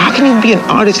 How can you be an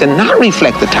artist and not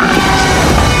reflect the times?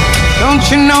 Don't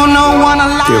you know no one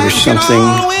alive? There was something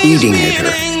eating at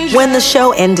her. When the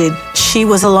show ended, she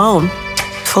was alone,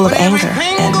 full of anger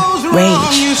and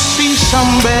rage.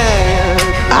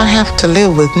 I have to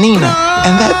live with Nina,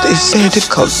 and that is very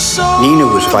difficult. Nina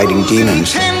was fighting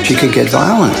demons. She could get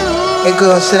violent. Hey,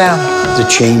 girl, sit down. The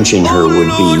change in her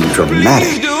would be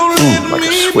dramatic, like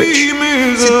a switch.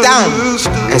 Sit down.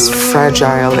 As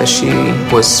fragile as she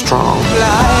was strong,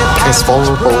 as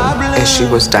vulnerable as she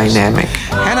was dynamic.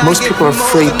 Most people are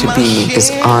afraid to be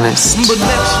as honest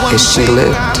as she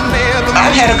lived.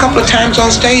 I've had a couple of times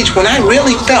on stage when I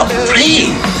really felt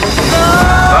free. The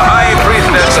High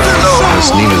Priestess of Soul.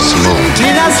 It's Nina Simone.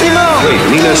 Nina Simone. Wait,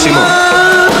 Nina Simone.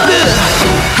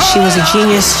 She was a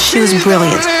genius. She was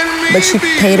brilliant. But she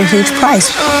paid a huge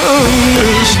price.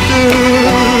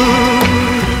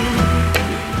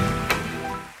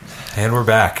 And we're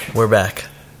back. We're back.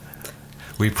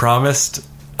 We promised,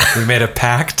 we made a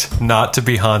pact not to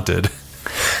be haunted.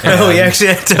 No, we actually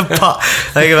had to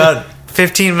like about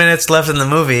 15 minutes left in the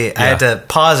movie. I had to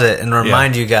pause it and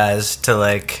remind you guys to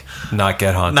like Not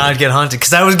get haunted. not get haunted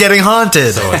because I was getting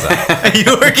haunted. So was I.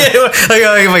 You were getting like,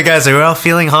 oh my guys, are we all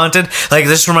feeling haunted? Like,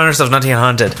 just remind ourselves not to get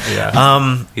haunted.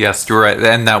 Yeah. Yes, you're right.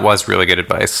 And that was really good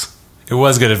advice. It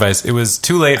was good advice. It was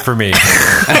too late for me.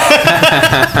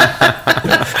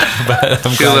 But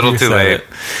I'm Too glad little, you too said late.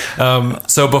 it.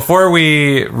 So before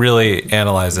we really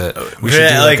analyze it, we should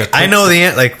do like a quick, I know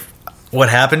like what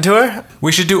happened to her.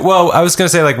 We should do. Well, I was going to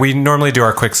say like we normally do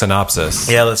our quick synopsis.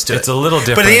 Yeah, let's do it. It's a little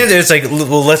different. But at the end, it's like,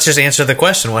 well, let's just answer the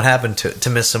question: what happened to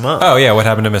Miss Simone? Oh yeah, what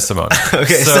happened to Miss Simone?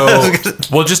 Okay, so so-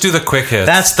 we'll just do the quick hits.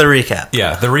 That's the recap.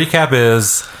 Yeah, the recap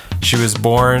is She was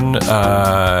born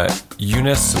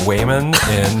Eunice Wayman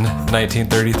in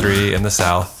 1933 in the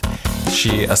South.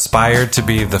 She aspired to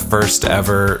be the first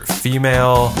ever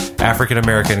female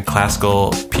African-American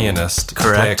classical pianist to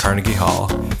play at Carnegie Hall.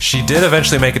 She did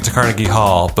eventually make it to Carnegie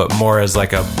Hall, but more as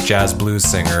like a jazz blues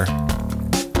singer.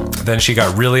 Then she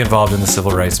got really involved in the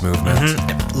civil rights movement.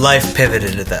 Mm-hmm. Life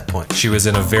pivoted at that point. She was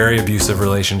in a very abusive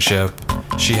relationship.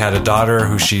 She had a daughter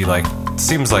who she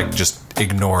seems like just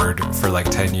ignored for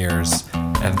 10 years.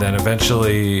 And then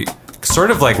eventually,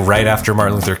 sort of right after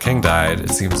Martin Luther King died,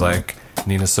 it seems like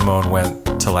Nina Simone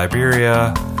went to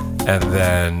Liberia and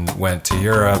then went to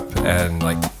Europe and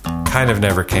kind of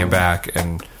never came back,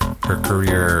 and her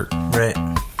career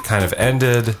kind of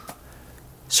ended.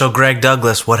 So Greg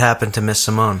Douglas, what happened to Miss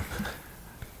Simone?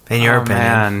 In your opinion?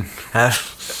 Man.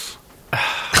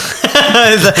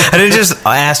 I didn't just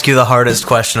ask you the hardest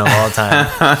question of all time.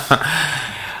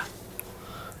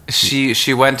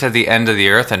 She went to the end of the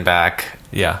earth and back.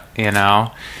 Yeah.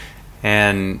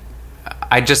 And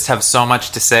I just have so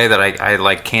much to say that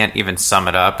I can't even sum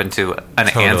it up into an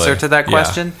answer to that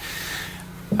question.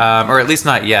 Or at least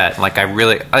not yet. I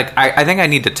think I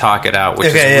need to talk it out, which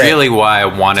is really why I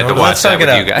wanted to watch that with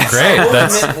you guys. Great.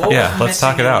 Let's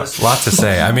talk it out. Lots to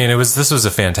say. I mean, this was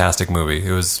a fantastic movie.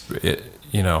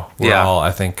 We're all,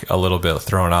 I think, a little bit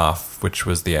thrown off, which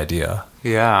was the idea.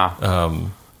 Yeah.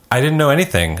 I didn't know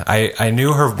anything. I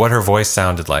knew what her voice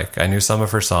sounded like. I knew some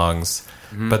of her songs.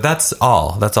 But that's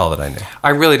all that I knew. I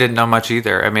really didn't know much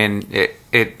either. I mean,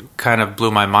 it kind of blew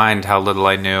my mind how little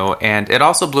I knew, and it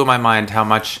also blew my mind how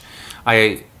much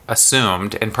I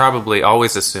assumed, and probably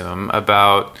always assume,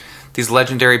 about these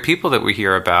legendary people that we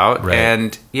hear about. Right.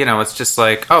 And, it's just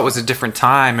it was a different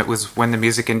time. It was when the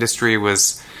music industry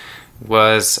was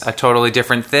a totally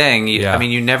different thing. I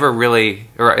mean, you never really,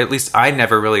 or at least I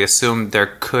never really assumed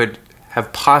there could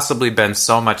have possibly been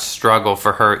so much struggle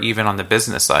for her, even on the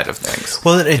business side of things.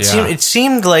 Well, it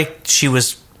seemed like she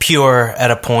was pure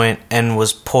at a point and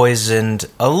was poisoned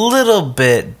a little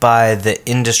bit by the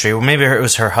industry. Or maybe it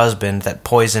was her husband that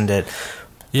poisoned it.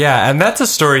 Yeah, and that's a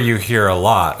story you hear a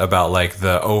lot about,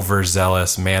 the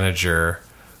overzealous manager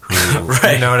who,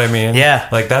 you know what I mean? Yeah.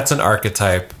 That's an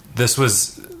archetype. This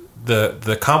was,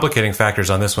 the complicating factors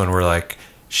on this one were,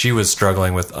 she was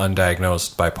struggling with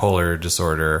undiagnosed bipolar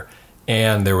disorder,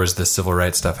 and there was this civil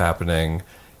rights stuff happening,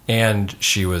 and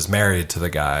she was married to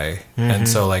the guy. Mm-hmm. And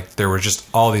so there were just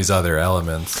all these other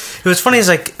elements. It was funny is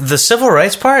the civil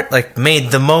rights part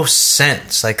made the most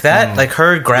sense.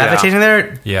 Her gravitating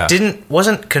there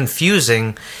wasn't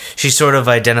confusing. She sort of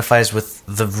identifies with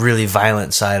the really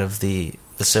violent side of the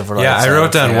civil rights. Yeah, I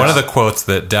wrote down one of the quotes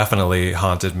that definitely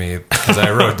haunted me, because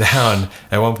I wrote down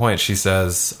at one point she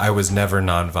says, "I was never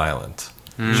nonviolent."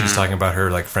 She's talking about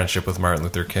her friendship with Martin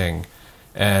Luther King.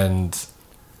 And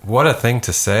what a thing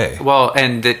to say. Well,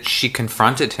 and that she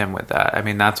confronted him with that. I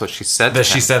mean, that's what she said. That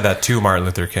she said that to Martin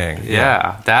Luther King.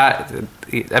 Yeah, that.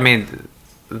 I mean,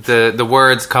 the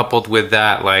words coupled with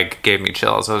that gave me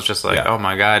chills. I was just oh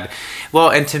my god.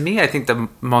 Well, and to me, I think the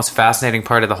most fascinating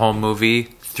part of the whole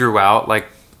movie throughout,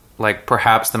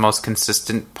 perhaps the most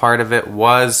consistent part of it,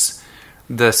 was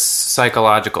the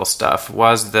psychological stuff.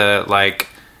 Was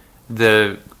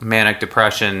the manic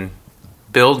depression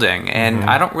building, and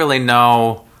I don't really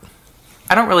know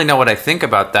what I think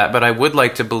about that, but I would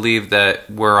like to believe that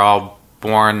we're all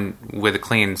born with a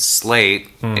clean slate.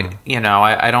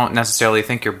 I don't necessarily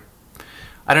think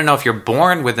I don't know if you're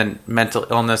born with a mental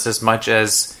illness as much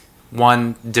as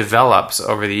one develops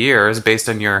over the years based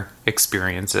on your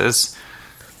experiences.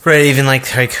 Right, even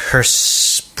her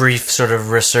brief sort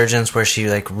of resurgence where she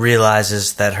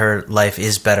realizes that her life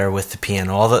is better with the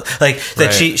piano. All the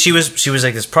that she was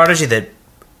this prodigy that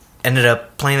ended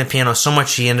up playing the piano so much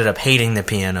she ended up hating the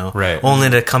piano. Right. Only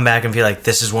to come back and feel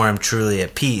this is where I'm truly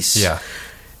at peace. Yeah.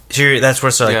 That's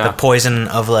where the poison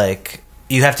of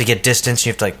you have to get distance,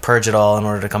 you have to purge it all in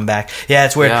order to come back. Yeah,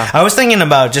 it's weird. Yeah. I was thinking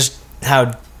about just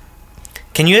how.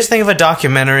 Can you guys think of a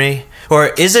documentary,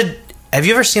 or have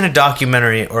you ever seen a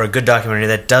documentary or a good documentary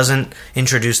that doesn't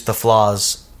introduce the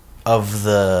flaws of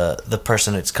the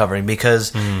person it's covering?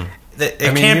 Because it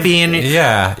can't be in...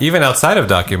 Yeah, even outside of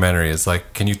documentaries,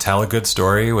 can you tell a good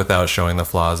story without showing the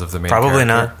flaws of the main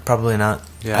character? Probably not.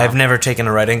 Yeah. I've never taken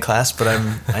a writing class, but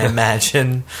I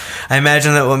imagine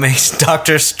that what makes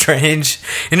Doctor Strange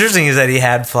interesting is that he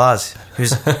had flaws.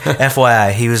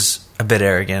 FYI, he was a bit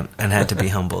arrogant and had to be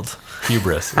humbled.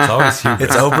 Hubris. It's always hubris.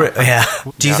 It's over. Yeah.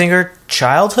 Do you think her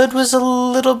childhood was a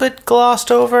little bit glossed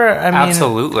over?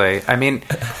 Absolutely. I mean,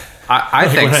 I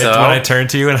think so. When I turned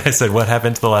to you and I said, "What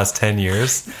happened to the last 10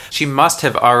 years?" She must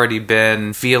have already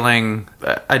been feeling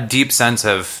a deep sense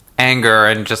of anger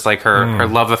and just like her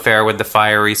love affair with the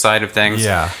fiery side of things.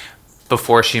 Yeah.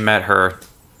 Before she met her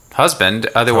husband,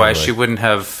 otherwise Totally. she wouldn't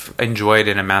have enjoyed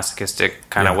in a masochistic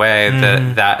kind of way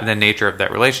the nature of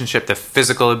that relationship, the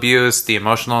physical abuse, the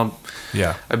emotional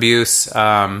abuse,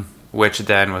 which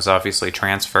then was obviously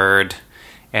transferred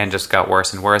and just got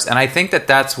worse and worse. And I think that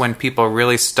that's when people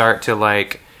really start to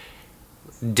like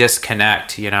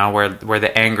disconnect, you know, where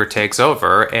the anger takes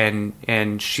over,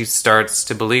 and she starts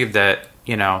to believe that,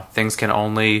 you know, things can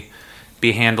only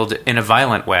be handled in a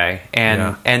violent way,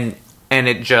 and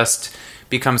it just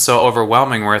becomes so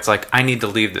overwhelming where it's like, I need to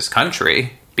leave this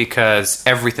country because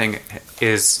everything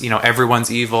is, you know,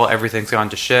 everyone's evil, everything's gone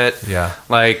to shit. Yeah.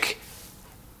 Like,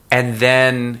 and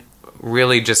then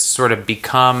really just sort of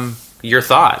become your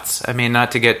thoughts. I mean,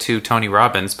 not to get too Tony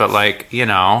Robbins, but like, you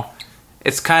know,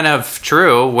 it's kind of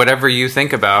true. Whatever you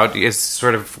think about is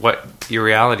sort of what your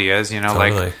reality is, you know,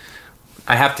 Totally. like,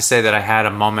 I have to say that I had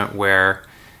a moment where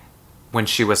when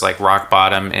she was like rock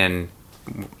bottom in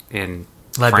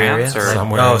Liberia, France or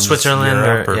somewhere in Switzerland,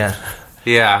 Europe or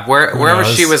wherever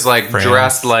knows? she was like France.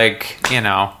 dressed like, you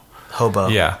know, hobo.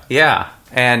 yeah,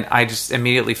 and I just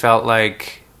immediately felt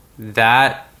like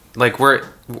that, like we're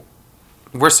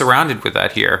surrounded with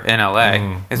that here in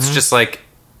LA. It's just like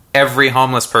every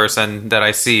homeless person that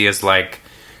I see is like,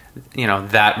 you know,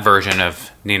 that version of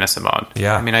Nina Simone.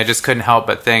 Yeah. I mean, I just couldn't help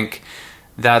but think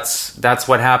that's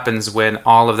what happens when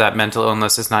all of that mental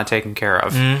illness is not taken care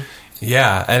of.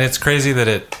 Yeah, and it's crazy that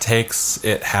it takes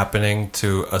it happening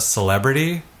to a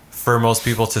celebrity for most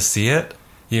people to see it.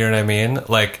 You know what I mean?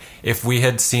 Like, if we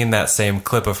had seen that same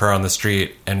clip of her on the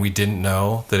street and we didn't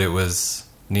know that it was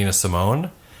Nina Simone,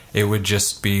 it would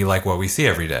just be like what we see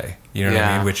every day. You know what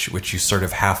I mean? Which you sort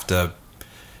of have to...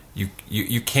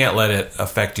 You can't let it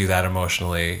affect you that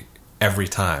emotionally every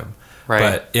time. Right.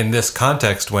 But in this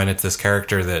context, when it's this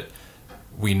character that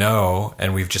we know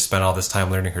and we've just spent all this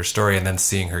time learning her story and then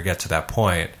seeing her get to that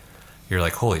point, you're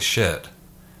like, holy shit,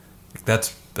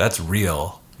 that's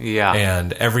real. Yeah.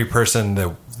 And every person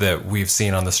that we've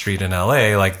seen on the street in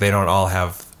LA, like, they don't all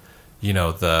have, you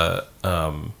know, the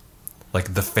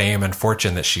like the fame and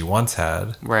fortune that she once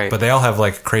had. Right. But they all have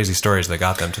like crazy stories that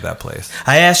got them to that place.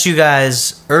 I asked you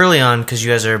guys early on, because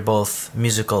you guys are both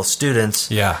musical students.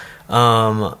 Yeah.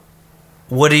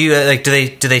 What do you like? Do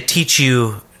they teach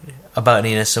you about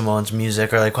Nina Simone's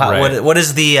music, or like Right. what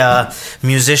is the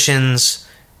musician's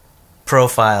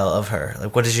profile of her?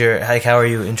 Like, what is your how are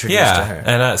you introduced to her?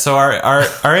 And so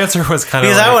our answer was kind of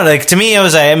because I want, like, to me,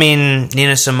 I mean,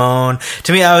 Nina Simone.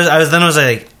 To me, I was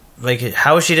like,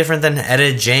 how is she different than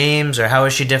Etta James, or how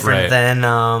is she different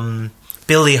than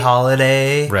Billie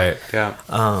Holiday? Right. Yeah.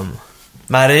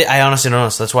 But I honestly don't know,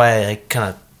 so that's why I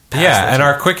kind of and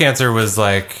our quick answer was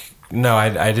like, no,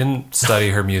 I didn't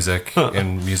study her music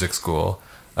in music school,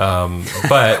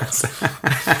 but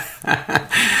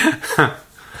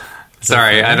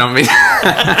sorry, I don't mean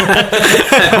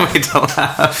to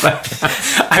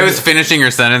laugh. I was finishing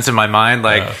your sentence in my mind,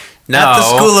 like, no, at the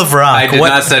School of Rock, I did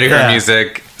not study her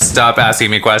music. Stop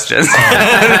asking me questions.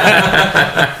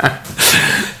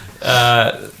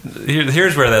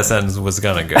 Here's where that sentence was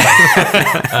gonna go.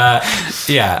 I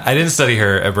didn't study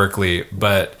her at Berkeley,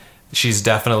 but she's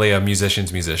definitely a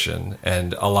musician's musician,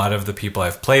 and a lot of the people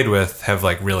I've played with have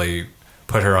like really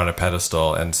put her on a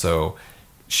pedestal, and so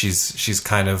she's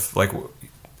kind of like.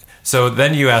 So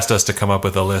then you asked us to come up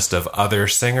with a list of other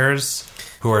singers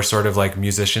who are sort of like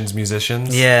musicians,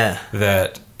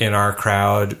 that in our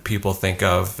crowd people think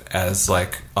of as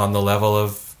like on the level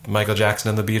of Michael Jackson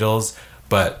and the Beatles,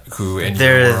 but who in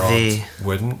your world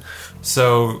wouldn't.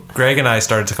 So Greg and I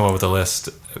started to come up with a list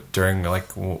during like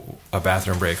a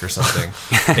bathroom break or something.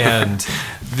 And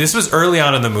this was early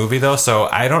on in the movie though, so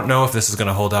I don't know if this is going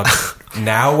to hold up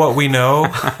now what we know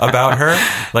about her.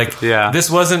 Like, this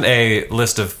wasn't a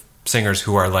list of singers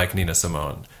who are like Nina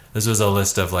Simone. This was a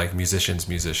list of like musicians,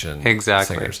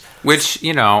 exactly. singers. Which,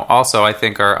 you know, also I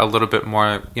think are a little bit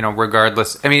more, you know,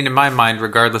 regardless. I mean, in my mind,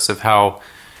 regardless of how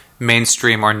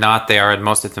mainstream or not they are, and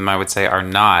most of them I would say are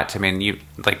not. I mean,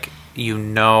 you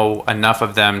know enough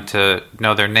of them to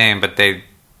know their name, but they're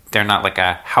not like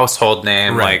a household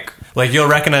name. Right. Like you'll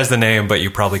recognize the name, but you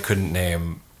probably couldn't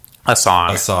name a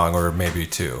song or maybe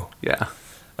two. Yeah.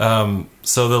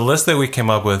 So the list that we came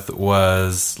up with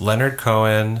was Leonard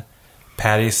Cohen,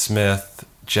 Patti Smith,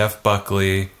 Jeff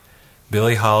Buckley,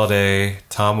 Billie Holiday,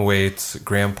 Tom Waits,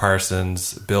 Graham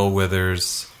Parsons, Bill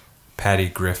Withers, Patty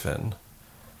Griffin.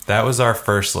 That was our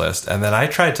first list. And then I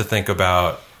tried to think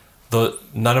about...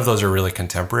 none of those are really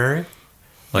contemporary.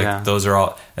 Those are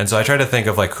all... And so I tried to think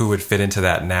of like who would fit into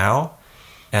that now.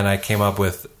 and I came up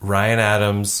with Ryan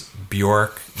Adams,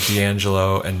 Bjork,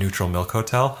 D'Angelo, and Neutral Milk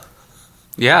Hotel.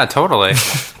 Yeah, totally.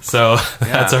 So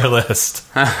that's our list.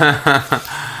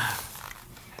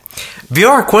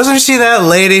 Bjork, wasn't she that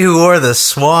lady who wore the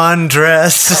swan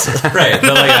dress? Right.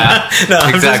 No, I'm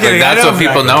just Exactly. kidding. That's I know what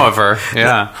people know of her.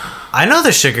 Yeah. I know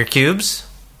the Sugar Cubes.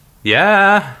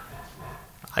 Yeah.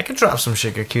 I could drop some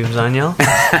Sugar Cubes on y'all.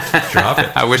 Drop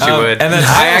it. I wish you would. And then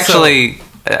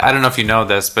I don't know if you know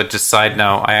this, but just side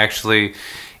note, I actually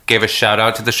gave a shout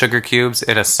out to the Sugar Cubes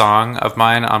in a song of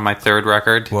mine on my third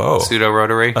record, Pseudo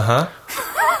Rotary.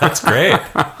 That's great.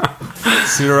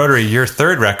 Pseudo Rotary, your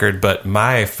third record, but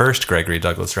my first Gregory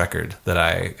Douglas record that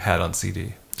I had on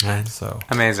CD. Right. So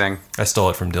amazing. I stole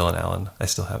it from Dylan Allen. I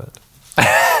still have it.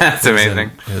 That's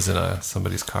amazing. It was in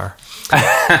somebody's car.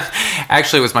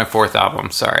 Actually, it was my fourth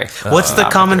album. Sorry. What's the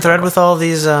common thread with all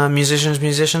these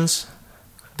musicians?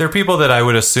 They're people that I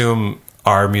would assume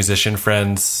our musician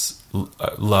friends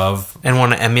love and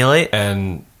want to emulate,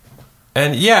 and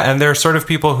they're sort of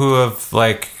people who have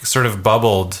like sort of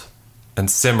bubbled and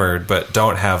simmered, but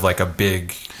don't have like a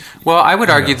big. Well, I would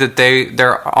argue that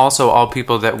they're also all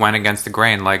people that went against the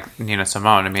grain, like Nina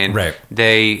Simone. I mean, right.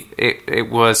 There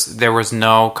was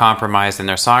no compromise in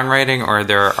their songwriting or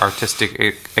their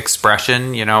artistic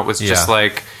expression. You know, it was just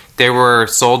like they were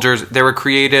soldiers. They were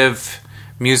creative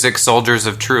music soldiers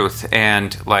of truth,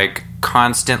 and like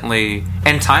constantly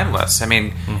and timeless. I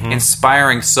mean,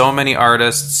 inspiring so many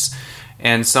artists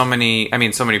and so many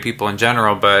people in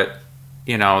general, but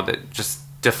you know, that just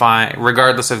define,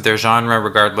 regardless of their genre,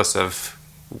 regardless of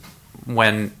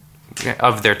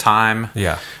their time.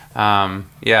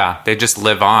 They just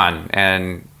live on,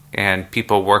 and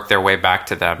people work their way back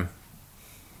to them.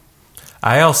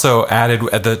 I also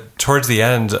added towards the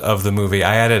end of the movie,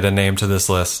 I added a name to this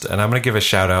list, and I'm going to give a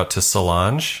shout out to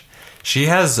Solange. She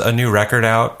has a new record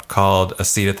out called A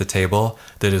Seat at the Table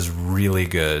that is really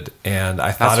good, and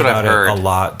I thought about it a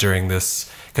lot during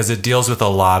this because it deals with a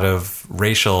lot of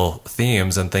racial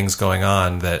themes and things going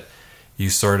on that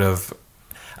you sort of.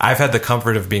 I've had the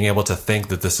comfort of being able to think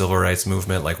that the civil rights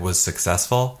movement like was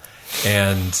successful,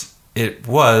 and it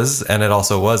was, and it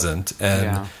also wasn't,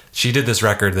 and. She did this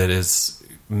record that is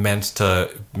meant to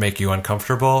make you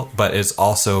uncomfortable, but is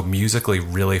also musically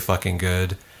really fucking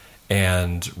good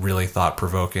and really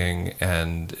thought-provoking,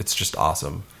 and it's just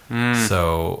awesome.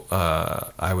 So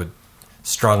I would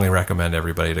strongly recommend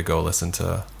everybody to go listen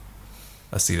to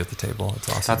A Seat at the Table. It's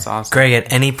awesome. That's awesome. Greg, at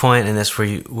any point in this were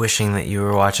you wishing that you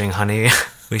were watching Honey,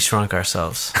 We Shrunk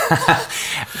Ourselves?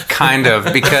 Kind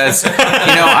of, because, you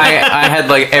know, I had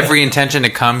like every intention to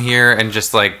come here and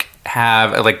just like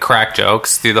have like crack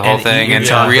jokes through the whole thing and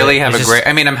to really have a great.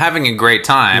 I mean, I'm having a great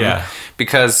time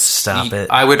because stop it.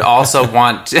 I would also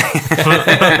want because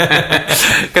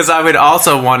I would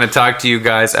also want to talk to you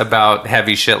guys about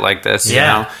heavy shit like this. You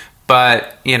know?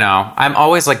 But you know, I'm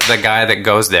always like the guy that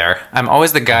goes there. I'm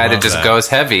always the guy that just goes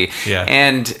heavy.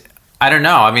 And I don't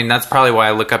know. I mean, that's probably why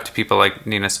I look up to people like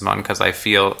Nina Simone, because I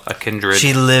feel a kindred.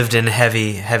 She lived in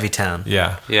heavy town.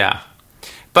 Yeah.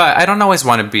 But I don't always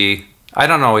want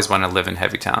to live in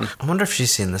heavy town. I wonder if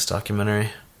she's seen this documentary.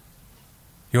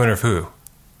 You wonder if who?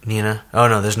 Nina? Oh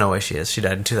no, there's no way she is. She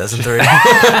died in 2003.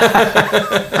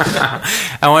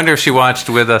 I wonder if she watched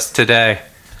with us today.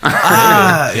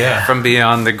 From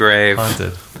beyond the grave.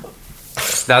 Haunted.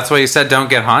 That's why you said don't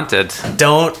get haunted.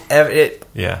 Don't ever.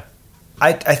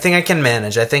 I think I can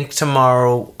manage. I think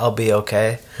tomorrow I'll be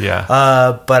okay. Yeah.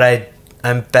 But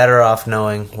I'm better off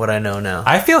knowing what I know now.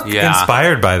 I feel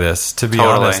inspired by this, to be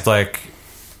honest. Like,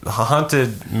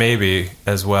 haunted maybe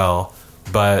as well.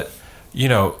 But, you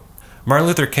know, Martin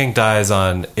Luther King dies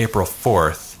on April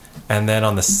 4th. And then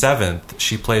on the 7th,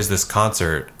 she plays this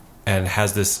concert and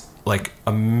has this, like,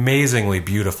 amazingly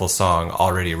beautiful song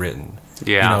already written.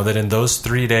 Yeah. You know, that in those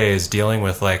 3 days, dealing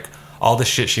with, like, all the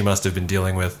shit she must have been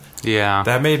dealing with. Yeah.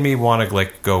 That made me want to,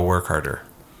 like, go work harder.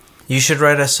 You should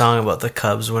write a song about the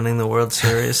Cubs winning the World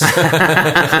Series. The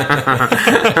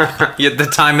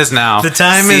time is now. The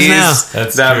time is now.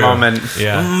 That's that true. moment.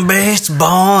 Yeah.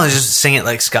 Baseball. Just sing it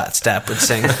like Scott Stapp would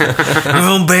sing.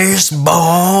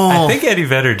 Baseball. I think Eddie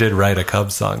Vedder did write a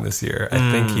Cubs song this year.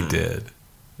 I think he did.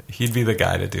 He'd be the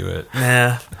guy to do it.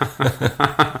 Yeah.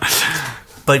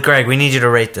 But Greg, we need you to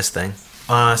rate this thing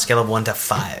on a scale of 1 to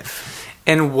 5.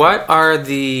 And what are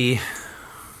the...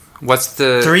 What's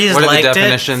the... 3 is what are liked the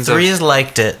definitions it. 3 of, is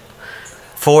liked it.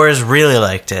 4 is really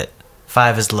liked it.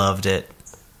 5 is loved it.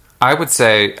 I would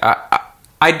say...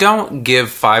 I don't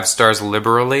give 5 stars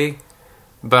liberally,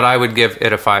 but I would give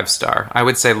it a 5 star. I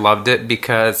would say loved it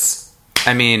because,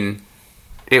 I mean,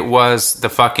 it was the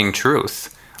fucking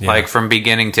truth. like from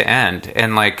beginning to end.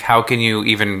 And like, how can you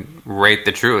even rate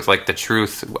the truth? Like, the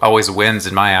truth always wins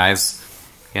in my eyes.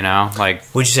 You know, like,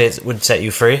 would you say it would set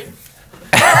you free?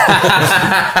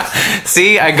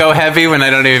 See, I go heavy when I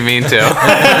don't even mean to.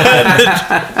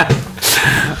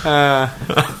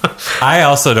 I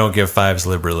also don't give 5s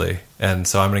liberally, and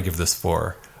so I'm going to give this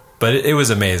 4. But it was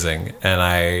amazing, and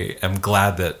I am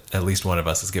glad that at least one of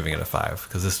us is giving it a 5,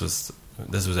 because this was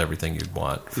everything you'd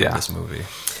want from this movie.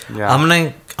 Yeah, I'm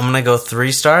gonna go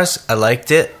 3 stars. I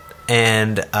liked it,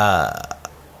 and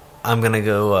I'm gonna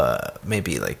go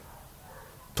maybe like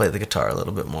play the guitar a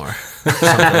little bit more,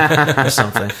 or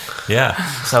something. Yeah,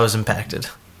 so I was impacted.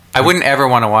 I wouldn't ever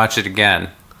want to watch it again.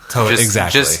 Totally,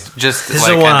 exactly. Just this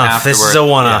like is a one-off. This is a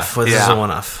one-off. This is a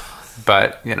one-off.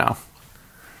 But you know,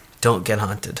 don't get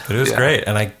haunted. But it was great.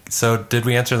 And so did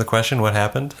we answer the question? What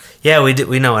happened? Yeah, we did.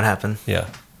 We know what happened. Yeah,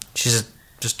 she's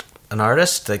just an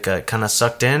artist that got kind of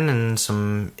sucked in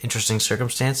some interesting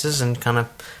circumstances and kind of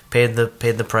paid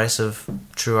the price of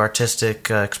true artistic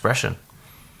expression.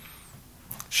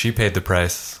 She paid the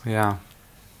price. Yeah.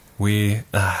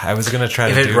 I was going to try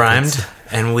if to it rhymed,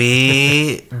 and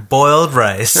we boiled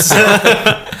rice.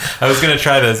 I was going to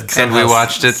try to... And we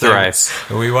watched it thrice.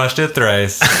 We watched it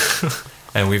thrice.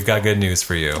 And we've got good news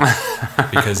for you.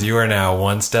 Because you are now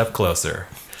one step closer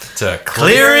to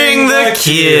clearing the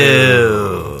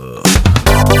queue.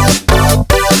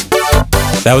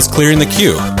 That was Clearing the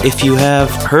Queue. If you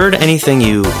have heard anything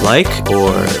you like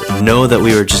or know that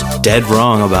we were just dead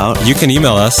wrong about, you can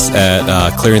email us at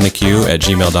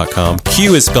clearingthequeue@gmail.com.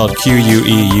 Q is spelled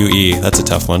Q-U-E-U-E. That's a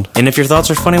tough one. And if your thoughts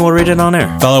are funny, we'll read it on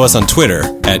air. Follow us on Twitter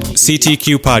at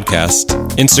CTQ Podcast,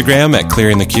 Instagram at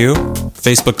Clearing the Queue,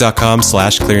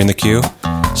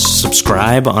 Facebook.com/clearingthequeue.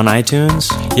 Subscribe on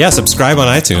iTunes? Yeah, subscribe on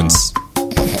iTunes.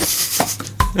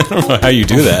 I don't know how you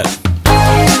do that.